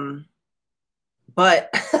 But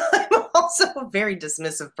I'm also a very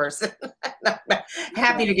dismissive person. I'm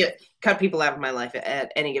happy to cut people out of my life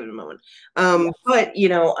at any given moment. But, you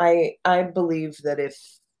know, I believe that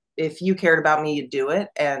if you cared about me, you'd do it.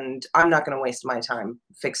 And I'm not going to waste my time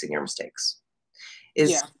fixing your mistakes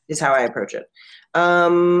is how I approach it.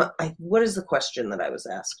 What is the question that I was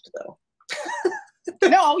asked, though?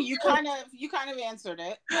 No, you kind of answered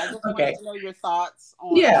it. I just wanted to know your thoughts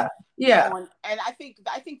on and I think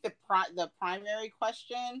the primary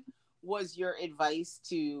question was your advice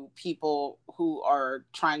to people who are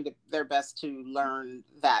trying their best to learn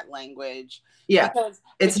that language. Yeah, because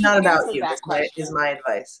it's not about you. Is my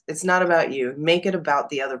advice. It's not about you. Make it about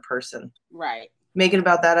the other person. Right. Make it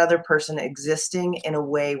about that other person existing in a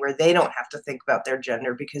way where they don't have to think about their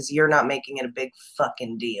gender because you're not making it a big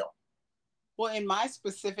fucking deal. Well, in my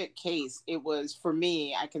specific case, it was, for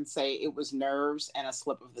me, I can say it was nerves and a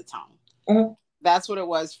slip of the tongue. Mm-hmm. That's what it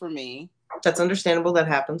was for me. That's understandable. That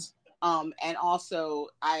happens. And also,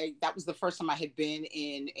 that was the first time I had been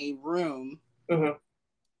in a room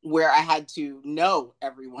where I had to know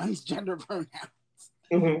everyone's gender pronouns.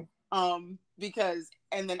 Mm-hmm. Because,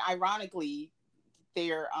 and then ironically,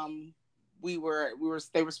 everybody was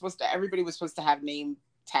supposed to have name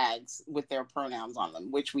tags with their pronouns on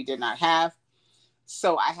them, which we did not have.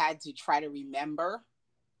 So I had to try to remember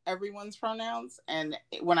everyone's pronouns. And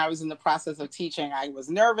when I was in the process of teaching, I was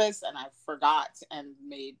nervous and I forgot and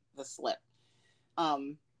made the slip.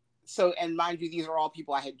 so, and mind you, these are all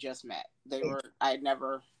people I had just met. I had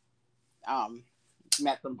never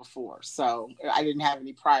met them before. So I didn't have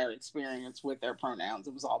any prior experience with their pronouns.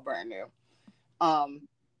 It was all brand new.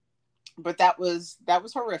 But that was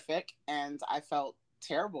horrific. And I felt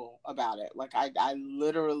terrible about it. Like I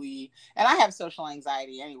literally, and I have social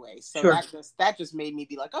anxiety anyway. So that just made me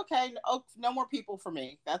be like, okay, no more people for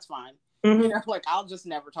me. That's fine. You know, like I'll just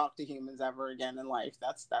never talk to humans ever again in life.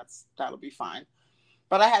 That'll be fine.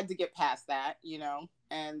 But I had to get past that, you know,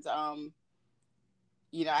 and,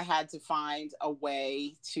 you know, I had to find a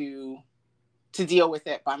way to deal with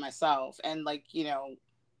it by myself. And like, you know,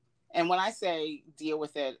 and when I say deal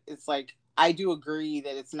with it, it's like, I do agree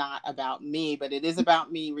that it's not about me, but it is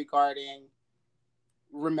about me regarding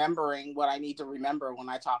remembering what I need to remember when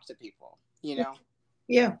I talk to people, you know?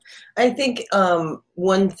 Yeah. I think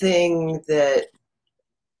one thing that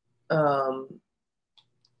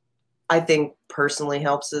I think personally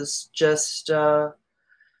helps is just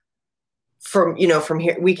from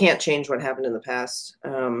here, we can't change what happened in the past.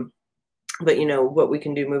 But you know, what we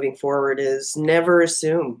can do moving forward is never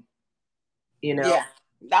assume, you know? Yeah.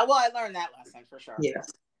 I learned that lesson for sure. Yeah.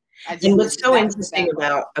 And what's so interesting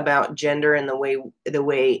about gender and the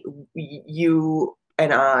way you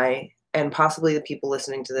and I, and possibly the people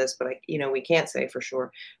listening to this, but you know, we can't say for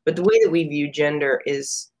sure, but the way that we view gender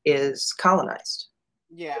is colonized.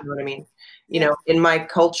 Yeah. You know what I mean? You know, in my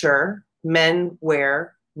culture, men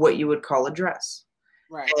wear what you would call a dress.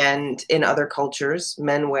 Right. And in other cultures,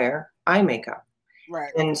 men wear eye makeup.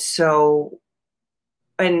 Right. And so,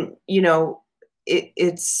 and you know,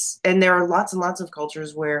 and there are lots and lots of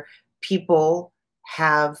cultures where people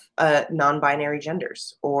have non-binary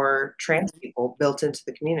genders or trans people built into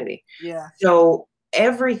the community. Yeah. So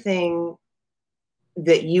everything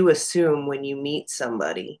that you assume when you meet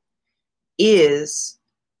somebody is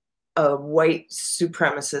a white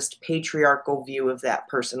supremacist patriarchal view of that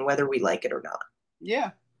person, whether we like it or not.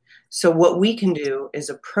 Yeah. So what we can do is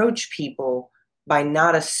approach people by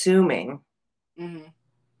not assuming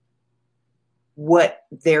what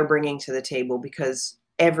they're bringing to the table, because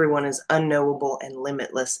everyone is unknowable and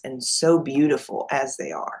limitless and so beautiful as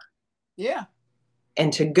they are. Yeah.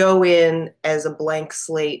 And to go in as a blank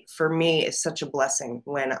slate for me is such a blessing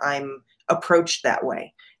when I'm approached that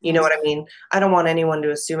way. You know what I mean? I don't want anyone to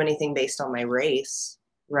assume anything based on my race,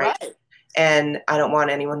 right? And I don't want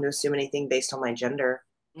anyone to assume anything based on my gender.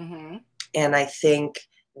 And I think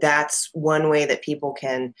that's one way that people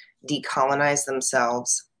can decolonize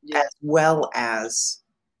themselves, as well as,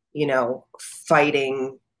 you know,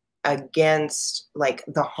 fighting against like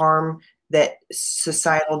the harm that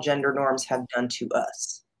societal gender norms have done to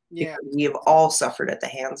us. Yeah. Because we have all suffered at the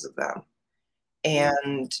hands of them.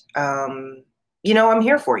 And, you know, I'm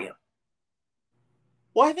here for you.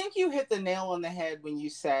 Well, I think you hit the nail on the head when you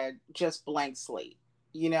said just blank slate.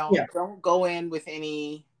 You know, don't go in with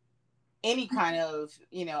any kind of,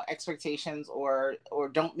 you know, expectations or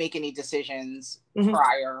don't make any decisions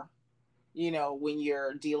prior, you know, when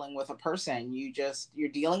you're dealing with a person. You're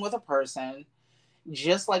dealing with a person,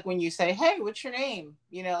 just like when you say, hey, what's your name?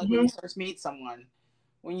 You know, like when you first meet someone,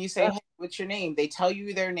 when you say, hey, what's your name? They tell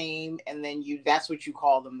you their name, and then that's what you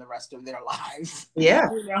call them the rest of their lives.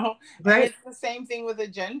 Yeah. You know? Right. And it's the same thing with a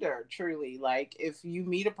gender, truly. Like if you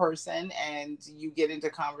meet a person and you get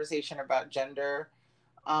into conversation about gender,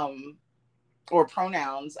 or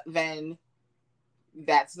pronouns, then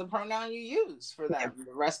that's the pronoun you use for them.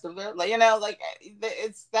 The rest of their, you know, like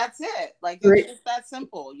that's it. Like it's that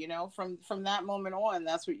simple, you know, from that moment on,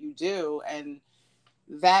 that's what you do. And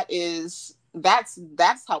that's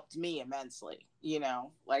helped me immensely, you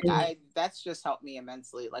know, like that's just helped me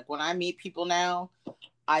immensely. Like when I meet people now,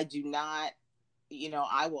 I do not, you know,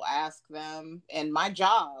 I will ask them. And my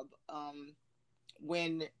job,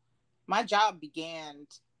 when my job began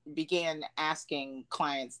asking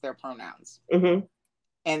clients their pronouns.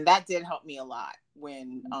 And that did help me a lot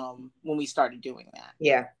when we started doing that.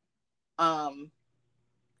 Yeah.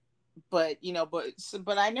 But, you know, but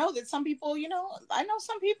I know that some people, you know,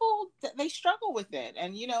 they struggle with it.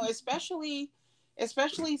 And, you know, especially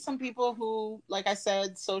some people who, like I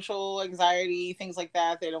said, social anxiety, things like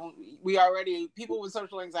that. People with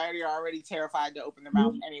social anxiety are already terrified to open their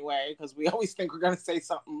mouth anyway, because we always think we're going to say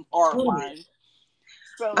something horrifying.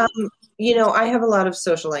 So, you know, I have a lot of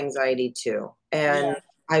social anxiety too. And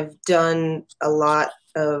I've spent a lot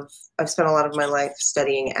of my life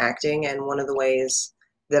studying acting. And one of the ways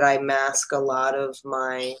that I mask a lot of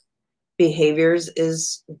my behaviors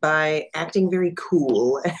is by acting very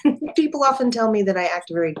cool. And people often tell me that I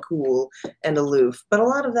act very cool and aloof, but a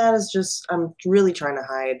lot of that is just, I'm really trying to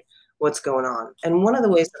hide what's going on. And one of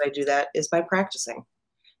the ways that I do that is by practicing.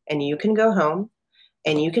 and you can go home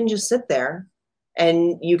and you can just sit there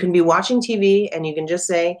and you can be watching TV and you can just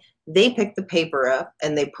say, they picked the paper up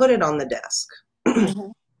and they put it on the desk.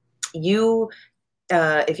 Mm-hmm.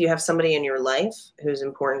 If you have somebody in your life who's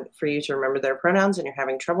important for you to remember their pronouns and you're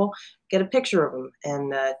having trouble, get a picture of them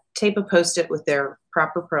and tape a Post-it with their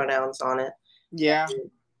proper pronouns on it. Yeah.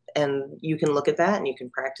 And you can look at that and you can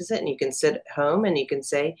practice it and you can sit at home and you can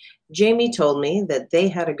say, Jamie told me that they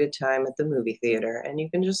had a good time at the movie theater, and you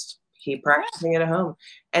can just keep practicing it at home.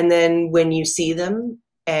 And then when you see them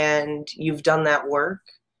and you've done that work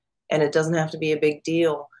and it doesn't have to be a big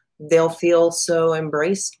deal, they'll feel so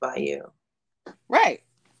embraced by you. Right.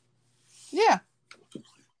 Yeah.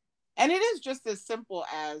 And it is just as simple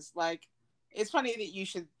as, like, it's funny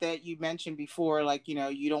that you mentioned before, like, you know,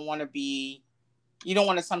 you don't want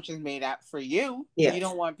assumptions made up for you. Yeah. You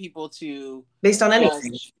don't want people to based on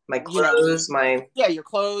anything. My clothes, your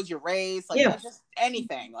clothes, your race, like just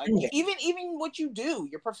anything. Like even what you do,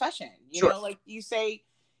 your profession. You know, like you say,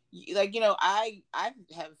 like, you know, I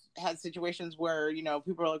have had situations where, you know,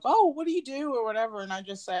 people are like, oh, what do you do or whatever, and I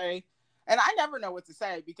just say, and I never know what to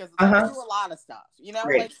say because I do a lot of stuff. You know,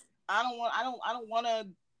 like I don't want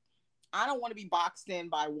to be boxed in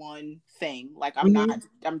by one thing. Like I'm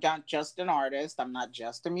not just an artist. I'm not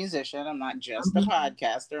just a musician. I'm not just a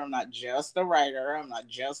podcaster. I'm not just a writer. I'm not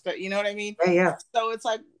just you know what I mean? Yeah. So it's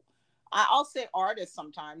like, I'll say artist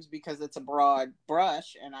sometimes because it's a broad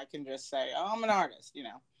brush and I can just say, oh, I'm an artist, you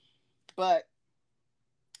know, but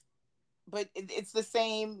it's the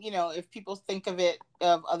same, you know, if people think of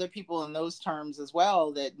other people in those terms as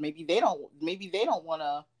well, that maybe they don't want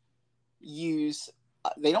to use,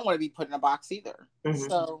 they don't want to be put in a box either. Mm-hmm.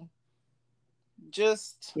 So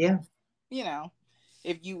just, you know,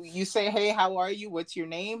 if you say, hey, how are you? What's your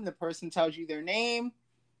name? The person tells you their name.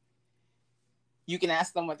 You can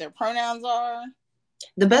ask them what their pronouns are.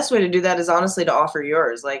 The best way to do that is honestly to offer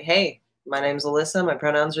yours. Like, hey, my name's Alyssa. My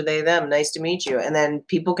pronouns are they, them. Nice to meet you. And then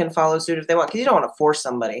people can follow suit if they want, because you don't want to force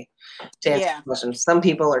somebody to answer questions. Some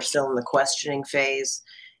people are still in the questioning phase.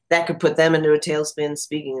 That could put them into a tailspin,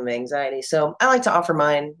 speaking of anxiety. So I like to offer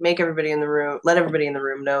mine, let everybody in the room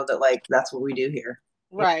know that, like, that's what we do here.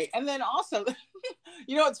 Right. And then also,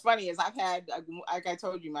 you know, what's funny is I've had, like I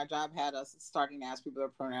told you, my job had us starting to ask people their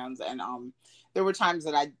pronouns. And there were times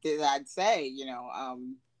that I'd say, you know,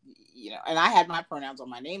 and I had my pronouns on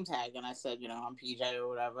my name tag and I said, you know, I'm PJ or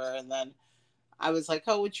whatever. And then I was like,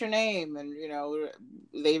 oh, what's your name? And, you know,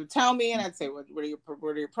 they would tell me and I'd say, what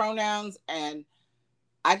are your pronouns? And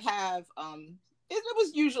I'd have, it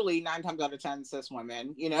was usually 9 times out of 10 cis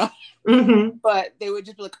women, you know, but they would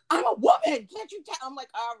just be like, I'm a woman. Can't you tell? I'm like,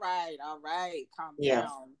 all right, calm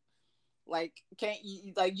down. Like,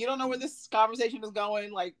 you don't know where this conversation is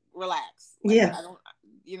going. Like, relax. Like, I don't,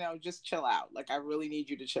 you know, just chill out. Like, I really need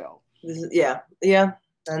you to chill. Yeah.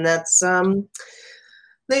 And that's,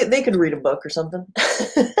 they could read a book or something.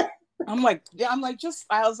 I was like,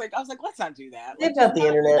 let's not do that. They've got the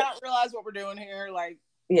internet. Not realize what we're doing here. Like,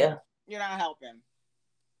 you're not helping.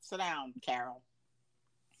 Sit down, Carol.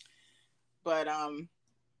 But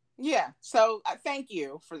so thank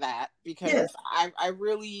you for that, because I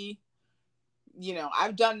really, you know,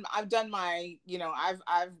 I've done my, you know,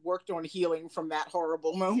 I've worked on healing from that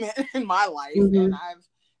horrible moment in my life, and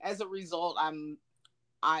as a result,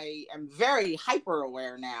 I am very hyper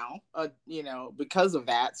aware now, you know, because of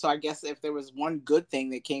that. So I guess if there was one good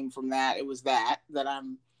thing that came from that, it was that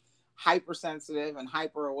I'm hypersensitive and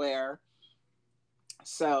hyper aware.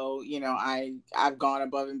 So, you know, I've gone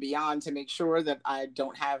above and beyond to make sure that I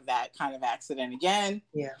don't have that kind of accident again.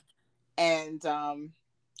 Yeah. And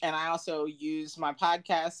I also use my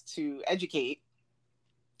podcast to educate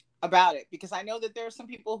about it, because I know that there are some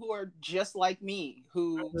people who are just like me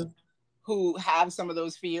who have some of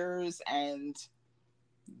those fears and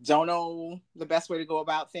don't know the best way to go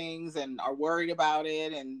about things and are worried about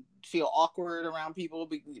it and feel awkward around people,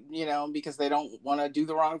 you know, because they don't want to do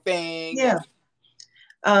the wrong thing. Yeah.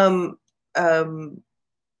 I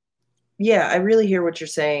really hear what you're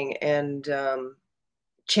saying. And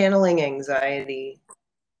channeling anxiety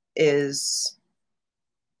is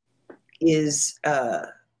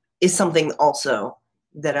something also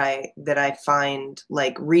that I find,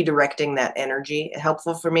 like, redirecting that energy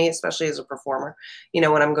helpful for me, especially as a performer. You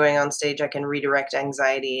know, when I'm going on stage, I can redirect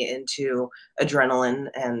anxiety into adrenaline,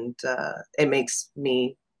 and it makes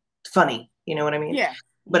me funny. You know what I mean? Yeah.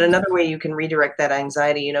 But another way you can redirect that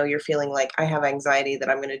anxiety, you know, you're feeling like, I have anxiety that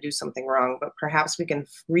I'm going to do something wrong, but perhaps we can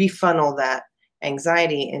refunnel that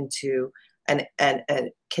anxiety into a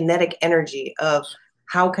kinetic energy of,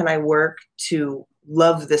 how can I work to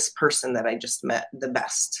love this person that I just met the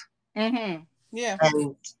best? Mm-hmm. Yeah.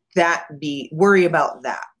 worry about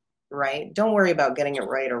that, right? Don't worry about getting it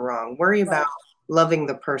right or wrong. Worry about loving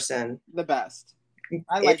the person the best.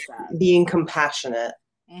 I like that. Being compassionate.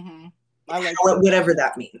 Mm-hmm. I like whatever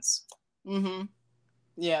that means. Mm-hmm.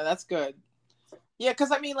 Yeah, that's good. Yeah,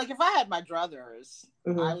 because I mean, like, if I had my druthers,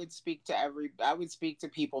 I would speak to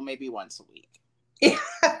people maybe once a week. Yeah.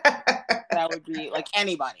 That would be like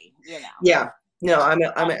anybody, you know. Yeah. No, I'm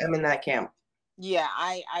in that camp. Yeah,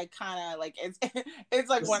 I kind of like it's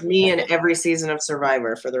like it's me in every season of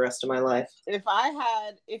Survivor for the rest of my life. If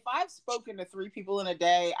I've spoken to 3 people in a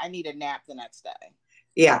day, I need a nap the next day.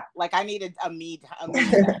 Yeah. Like I needed a me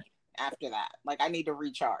after that. Like I need to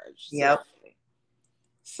recharge. Yep.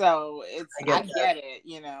 So I get it,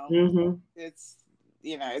 you know. Mm-hmm. It's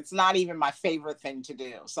you know, it's not even my favorite thing to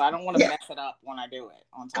do. So I don't want to mess it up when I do it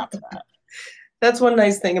on top of that. That's one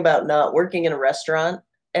nice thing about not working in a restaurant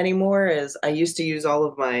anymore is I used to use all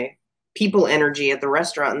of my people energy at the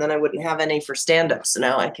restaurant and then I wouldn't have any for stand-up. So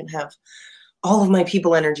now I can have all of my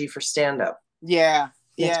people energy for stand-up. Yeah.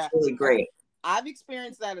 It's really great. I've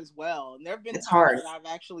experienced that as well. And there have been times hard. that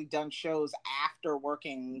I've actually done shows after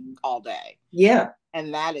working all day. Yeah.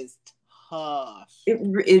 And that is tough.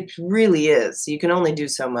 It really is. You can only do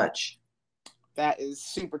so much. That is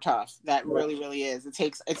super tough. That really, really is. It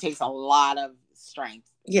takes a lot of strength.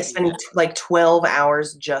 Yeah, spending like 12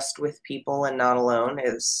 hours just with people and not alone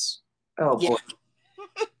is boy.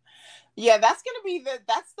 Yeah, that's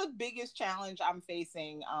the biggest challenge I'm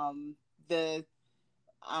facing.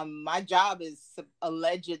 My job is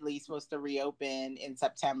allegedly supposed to reopen in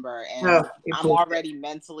September, and I'm already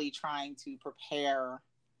mentally trying to prepare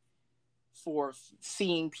for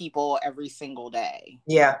seeing people every single day.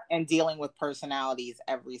 Yeah. And dealing with personalities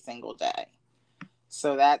every single day.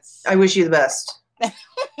 So I wish you the best.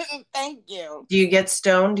 Thank you. Do you get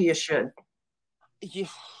stoned? You should. Yeah.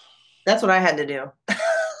 That's what I had to do.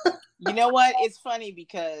 You know what? It's funny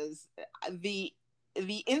because the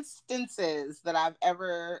instances that I've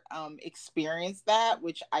ever experienced that,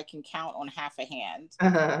 which I can count on half a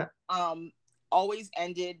hand, always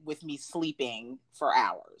ended with me sleeping for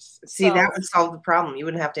hours. See, that would solve the problem. You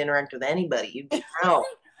wouldn't have to interact with anybody. You'd be out.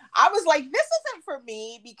 I was like, this isn't for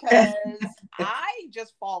me because I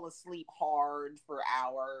just fall asleep hard for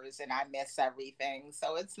hours and I miss everything.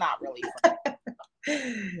 So it's not really for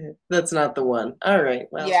me. That's not the one. All right.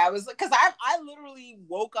 Well. Yeah, it was because I literally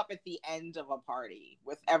woke up at the end of a party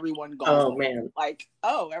with everyone gone. Oh man. Like,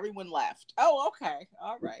 everyone left. Oh, okay.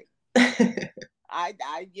 All right. I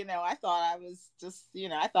thought I was just,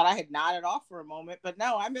 I thought I had nodded off for a moment, but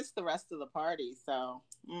no, I missed the rest of the party. So,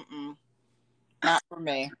 not for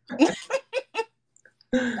me.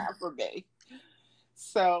 Not for me.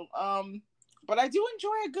 So, but I do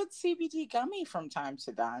enjoy a good CBD gummy from time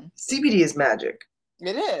to time. CBD is magic.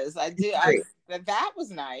 It is. I do. That was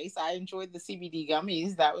nice. I enjoyed the CBD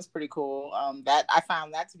gummies. That was pretty cool. That I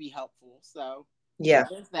found that to be helpful. So yeah,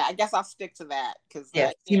 I guess I'll stick to that because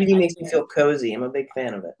CBD makes me feel cozy. I'm a big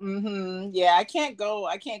fan of it. Mm-hmm. Yeah, I can't go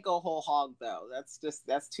whole hog though.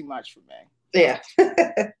 That's too much for me. Yeah.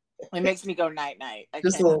 It makes me go night.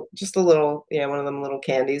 Just a little, one of them little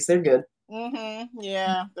candies. They're good. Mm-hmm.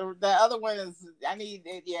 Yeah. The other one is I need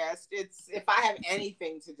it. Yes, it's if I have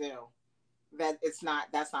anything to do, that's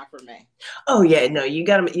not for me. Oh yeah, no, you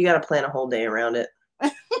gotta plan a whole day around it.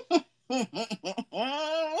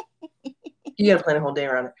 You gotta plan a whole day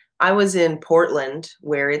around it. I was in Portland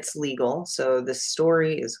where it's legal, so the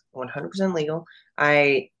story is 100% legal.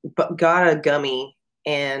 I got a gummy,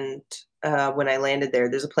 and when I landed there,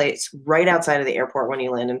 there's a place right outside of the airport when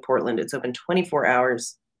you land in Portland. It's open 24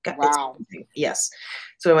 hours. God, wow. Yes.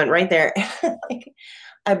 So I went right there.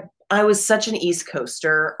 I was such an East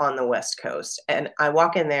Coaster on the West Coast, and I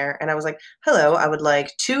walk in there and I was like, hello, I would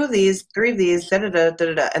like 2 of these, 3 of these,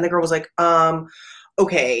 da-da-da. And the girl was like,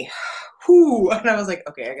 okay. Whew. And I was like,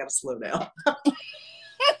 okay, I got to slow down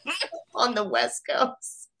on the West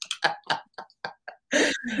Coast.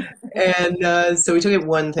 And so we took it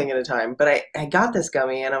one thing at a time, but I got this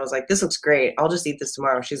gummy and I was like, this looks great. I'll just eat this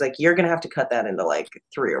tomorrow. She's like, you're going to have to cut that into like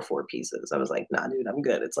 3 or 4 pieces. I was like, nah, dude, I'm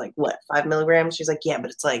good. It's like, what, 5 milligrams? She's like, yeah,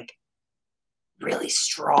 but it's like really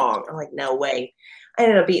strong. I'm like, no way. I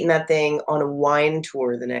ended up eating that thing on a wine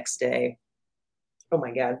tour the next day. Oh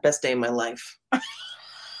my God. Best day of my life.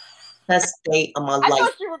 Best day of my life. I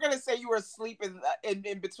thought you were going to say you were asleep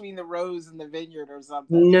in between the rows in the vineyard or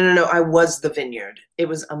something. No. I was the vineyard. It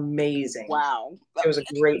was amazing. Wow. It was a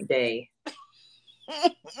great day.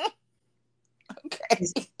 Okay.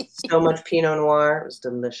 So much Pinot Noir. It was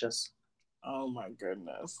delicious. Oh my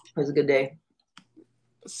goodness. It was a good day.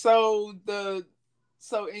 So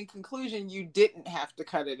in conclusion, you didn't have to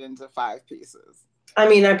cut it into 5 pieces. I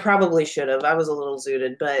mean, I probably should have. I was a little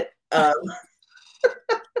zooted, but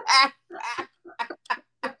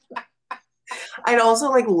I'd also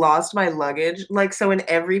like lost my luggage. Like, so in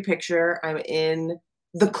every picture, I'm in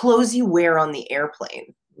the clothes you wear on the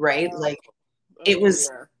airplane, right? Like, it was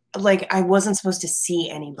like I wasn't supposed to see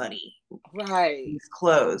anybody. Right. These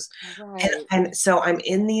clothes. Right. And so I'm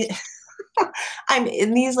in these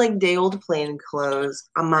like day old plane clothes.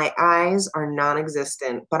 My eyes are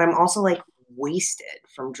non-existent, but I'm also like wasted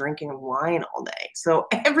from drinking wine all day. So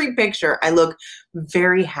every picture I look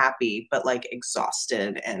very happy, but like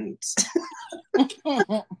exhausted and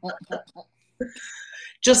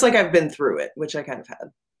just like I've been through it, which I kind of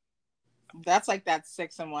had. That's like that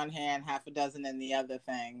 6 in one hand, half a dozen in the other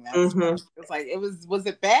thing. That's it's like, was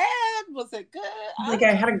it bad? Was it good? Like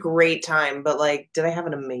I had a great time, but like, did I have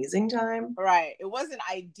an amazing time? Right. It wasn't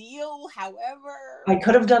ideal. However, I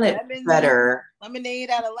could have done it better.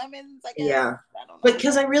 Lemonade out of lemons, I guess. Yeah. But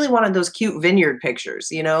because I really wanted those cute vineyard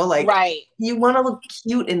pictures, you know, like you want to look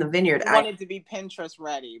cute in the vineyard. I wanted to be Pinterest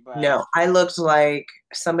ready, but no, I looked like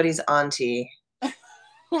somebody's auntie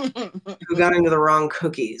who got into the wrong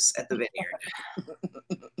cookies at the vineyard.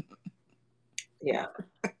 Yeah.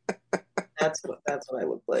 That's what I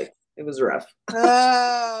looked like. It was rough.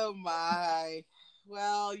 Oh my.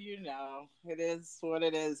 Well, you know, it is what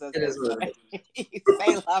it is. It is what it is.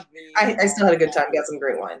 Say love me. I still had a good time. Got some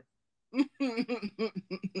great wine.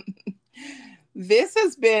 This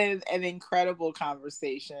has been an incredible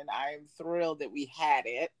conversation. I'm thrilled that we had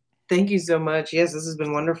it. Thank you so much. Yes, this has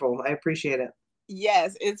been wonderful. I appreciate it.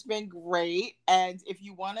 Yes, it's been great. And if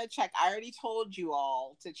you want to check, I already told you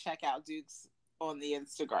all to check out Dukes on the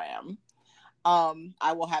Instagram.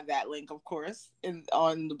 I will have that link, of course,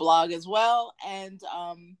 on the blog as well. And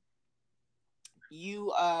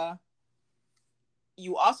you also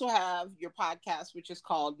have your podcast, which is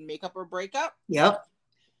called Makeup or Breakup. Yep.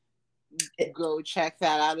 Go check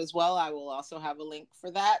that out as well. I will also have a link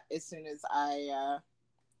for that as soon as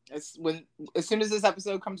as soon as this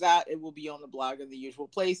episode comes out. It will be on the blog in the usual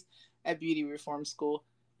place at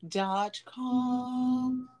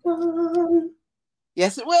beautyreformschool.com.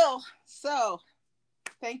 Yes, it will. So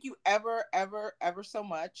thank you ever so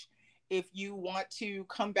much. If you want to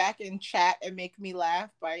come back and chat and make me laugh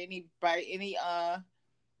and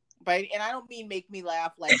I don't mean make me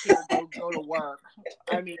laugh like here, go to work.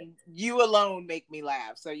 I mean, you alone make me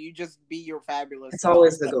laugh. So you just be your fabulous. It's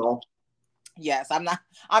always the goal. Yes, I'm not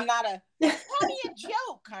a tell me a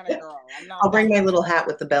joke kind of girl. I'll bring my little hat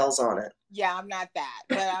with the bells on it. Yeah, I'm not that.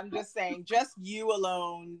 But I'm just saying, just you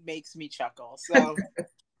alone makes me chuckle. So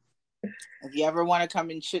if you ever want to come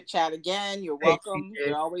and chit chat again, you're welcome.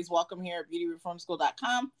 You're always welcome here at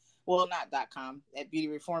beautyreformschool.com. Well, not .com, at Beauty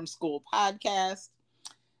Reform School Podcast.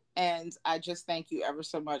 And I just thank you ever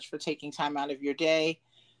so much for taking time out of your day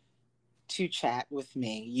to chat with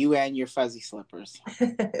me, you and your fuzzy slippers.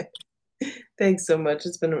 Thanks so much.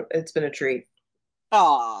 It's been a treat.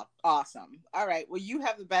 Oh, awesome. All right. Well, you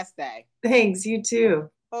have the best day. Thanks. You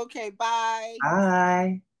too. Okay. Bye.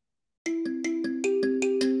 Bye.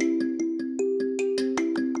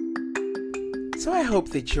 So I hope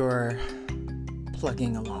that you're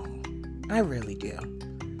plugging along. I really do.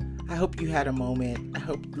 I hope you had a moment. I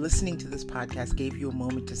hope listening to this podcast gave you a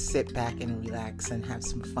moment to sit back and relax and have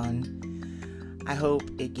some fun. I hope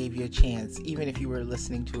it gave you a chance, even if you were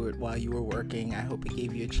listening to it while you were working, I hope it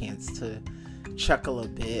gave you a chance to chuckle a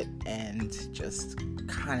bit and just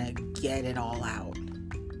kind of get it all out.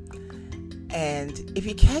 And if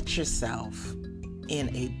you catch yourself in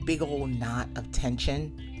a big old knot of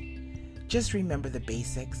tension, just remember the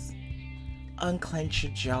basics. Unclench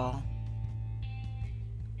your jaw.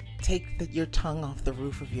 Take your tongue off the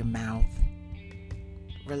roof of your mouth.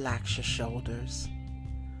 Relax your shoulders.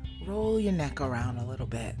 Roll your neck around a little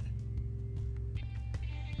bit.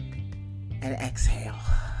 And exhale.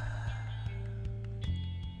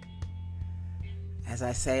 As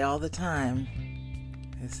I say all the time,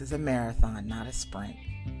 this is a marathon, not a sprint.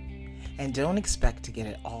 And don't expect to get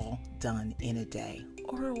it all done in a day,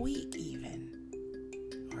 or a week even,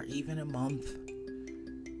 or even a month.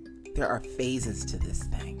 There are phases to this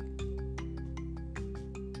thing.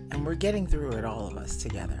 And we're getting through it, all of us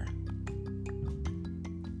together.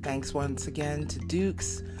 Thanks once again to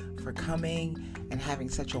Dukes for coming and having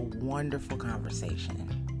such a wonderful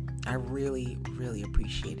conversation. I really, really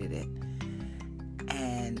appreciated it.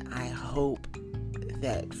 And I hope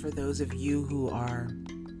that for those of you who are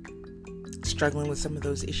struggling with some of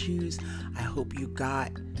those issues, I hope you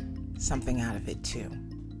got something out of it too.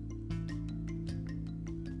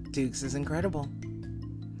 Dukes is incredible.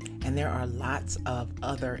 And there are lots of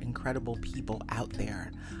other incredible people out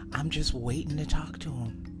there. I'm just waiting to talk to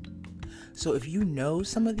them. So if you know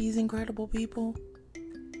some of these incredible people,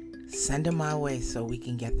 send them my way so we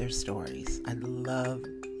can get their stories. I'd love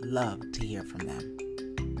to hear from them.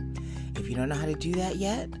 If you don't know how to do that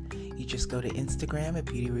yet, you just go to Instagram at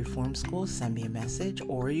Beauty Reform School, send me a message,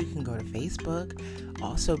 or you can go to Facebook,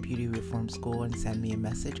 also Beauty Reform School, and send me a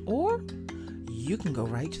message, or you can go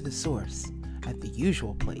right to the source at the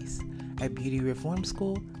usual place at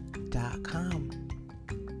beautyreformschool.com.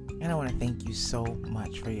 And I want to thank you so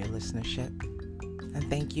much for your listenership, and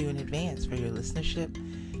thank you in advance for your listenership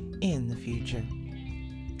in the future.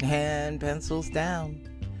 And pencils down.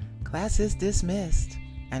 Class is dismissed,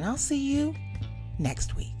 and I'll see you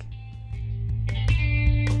next week.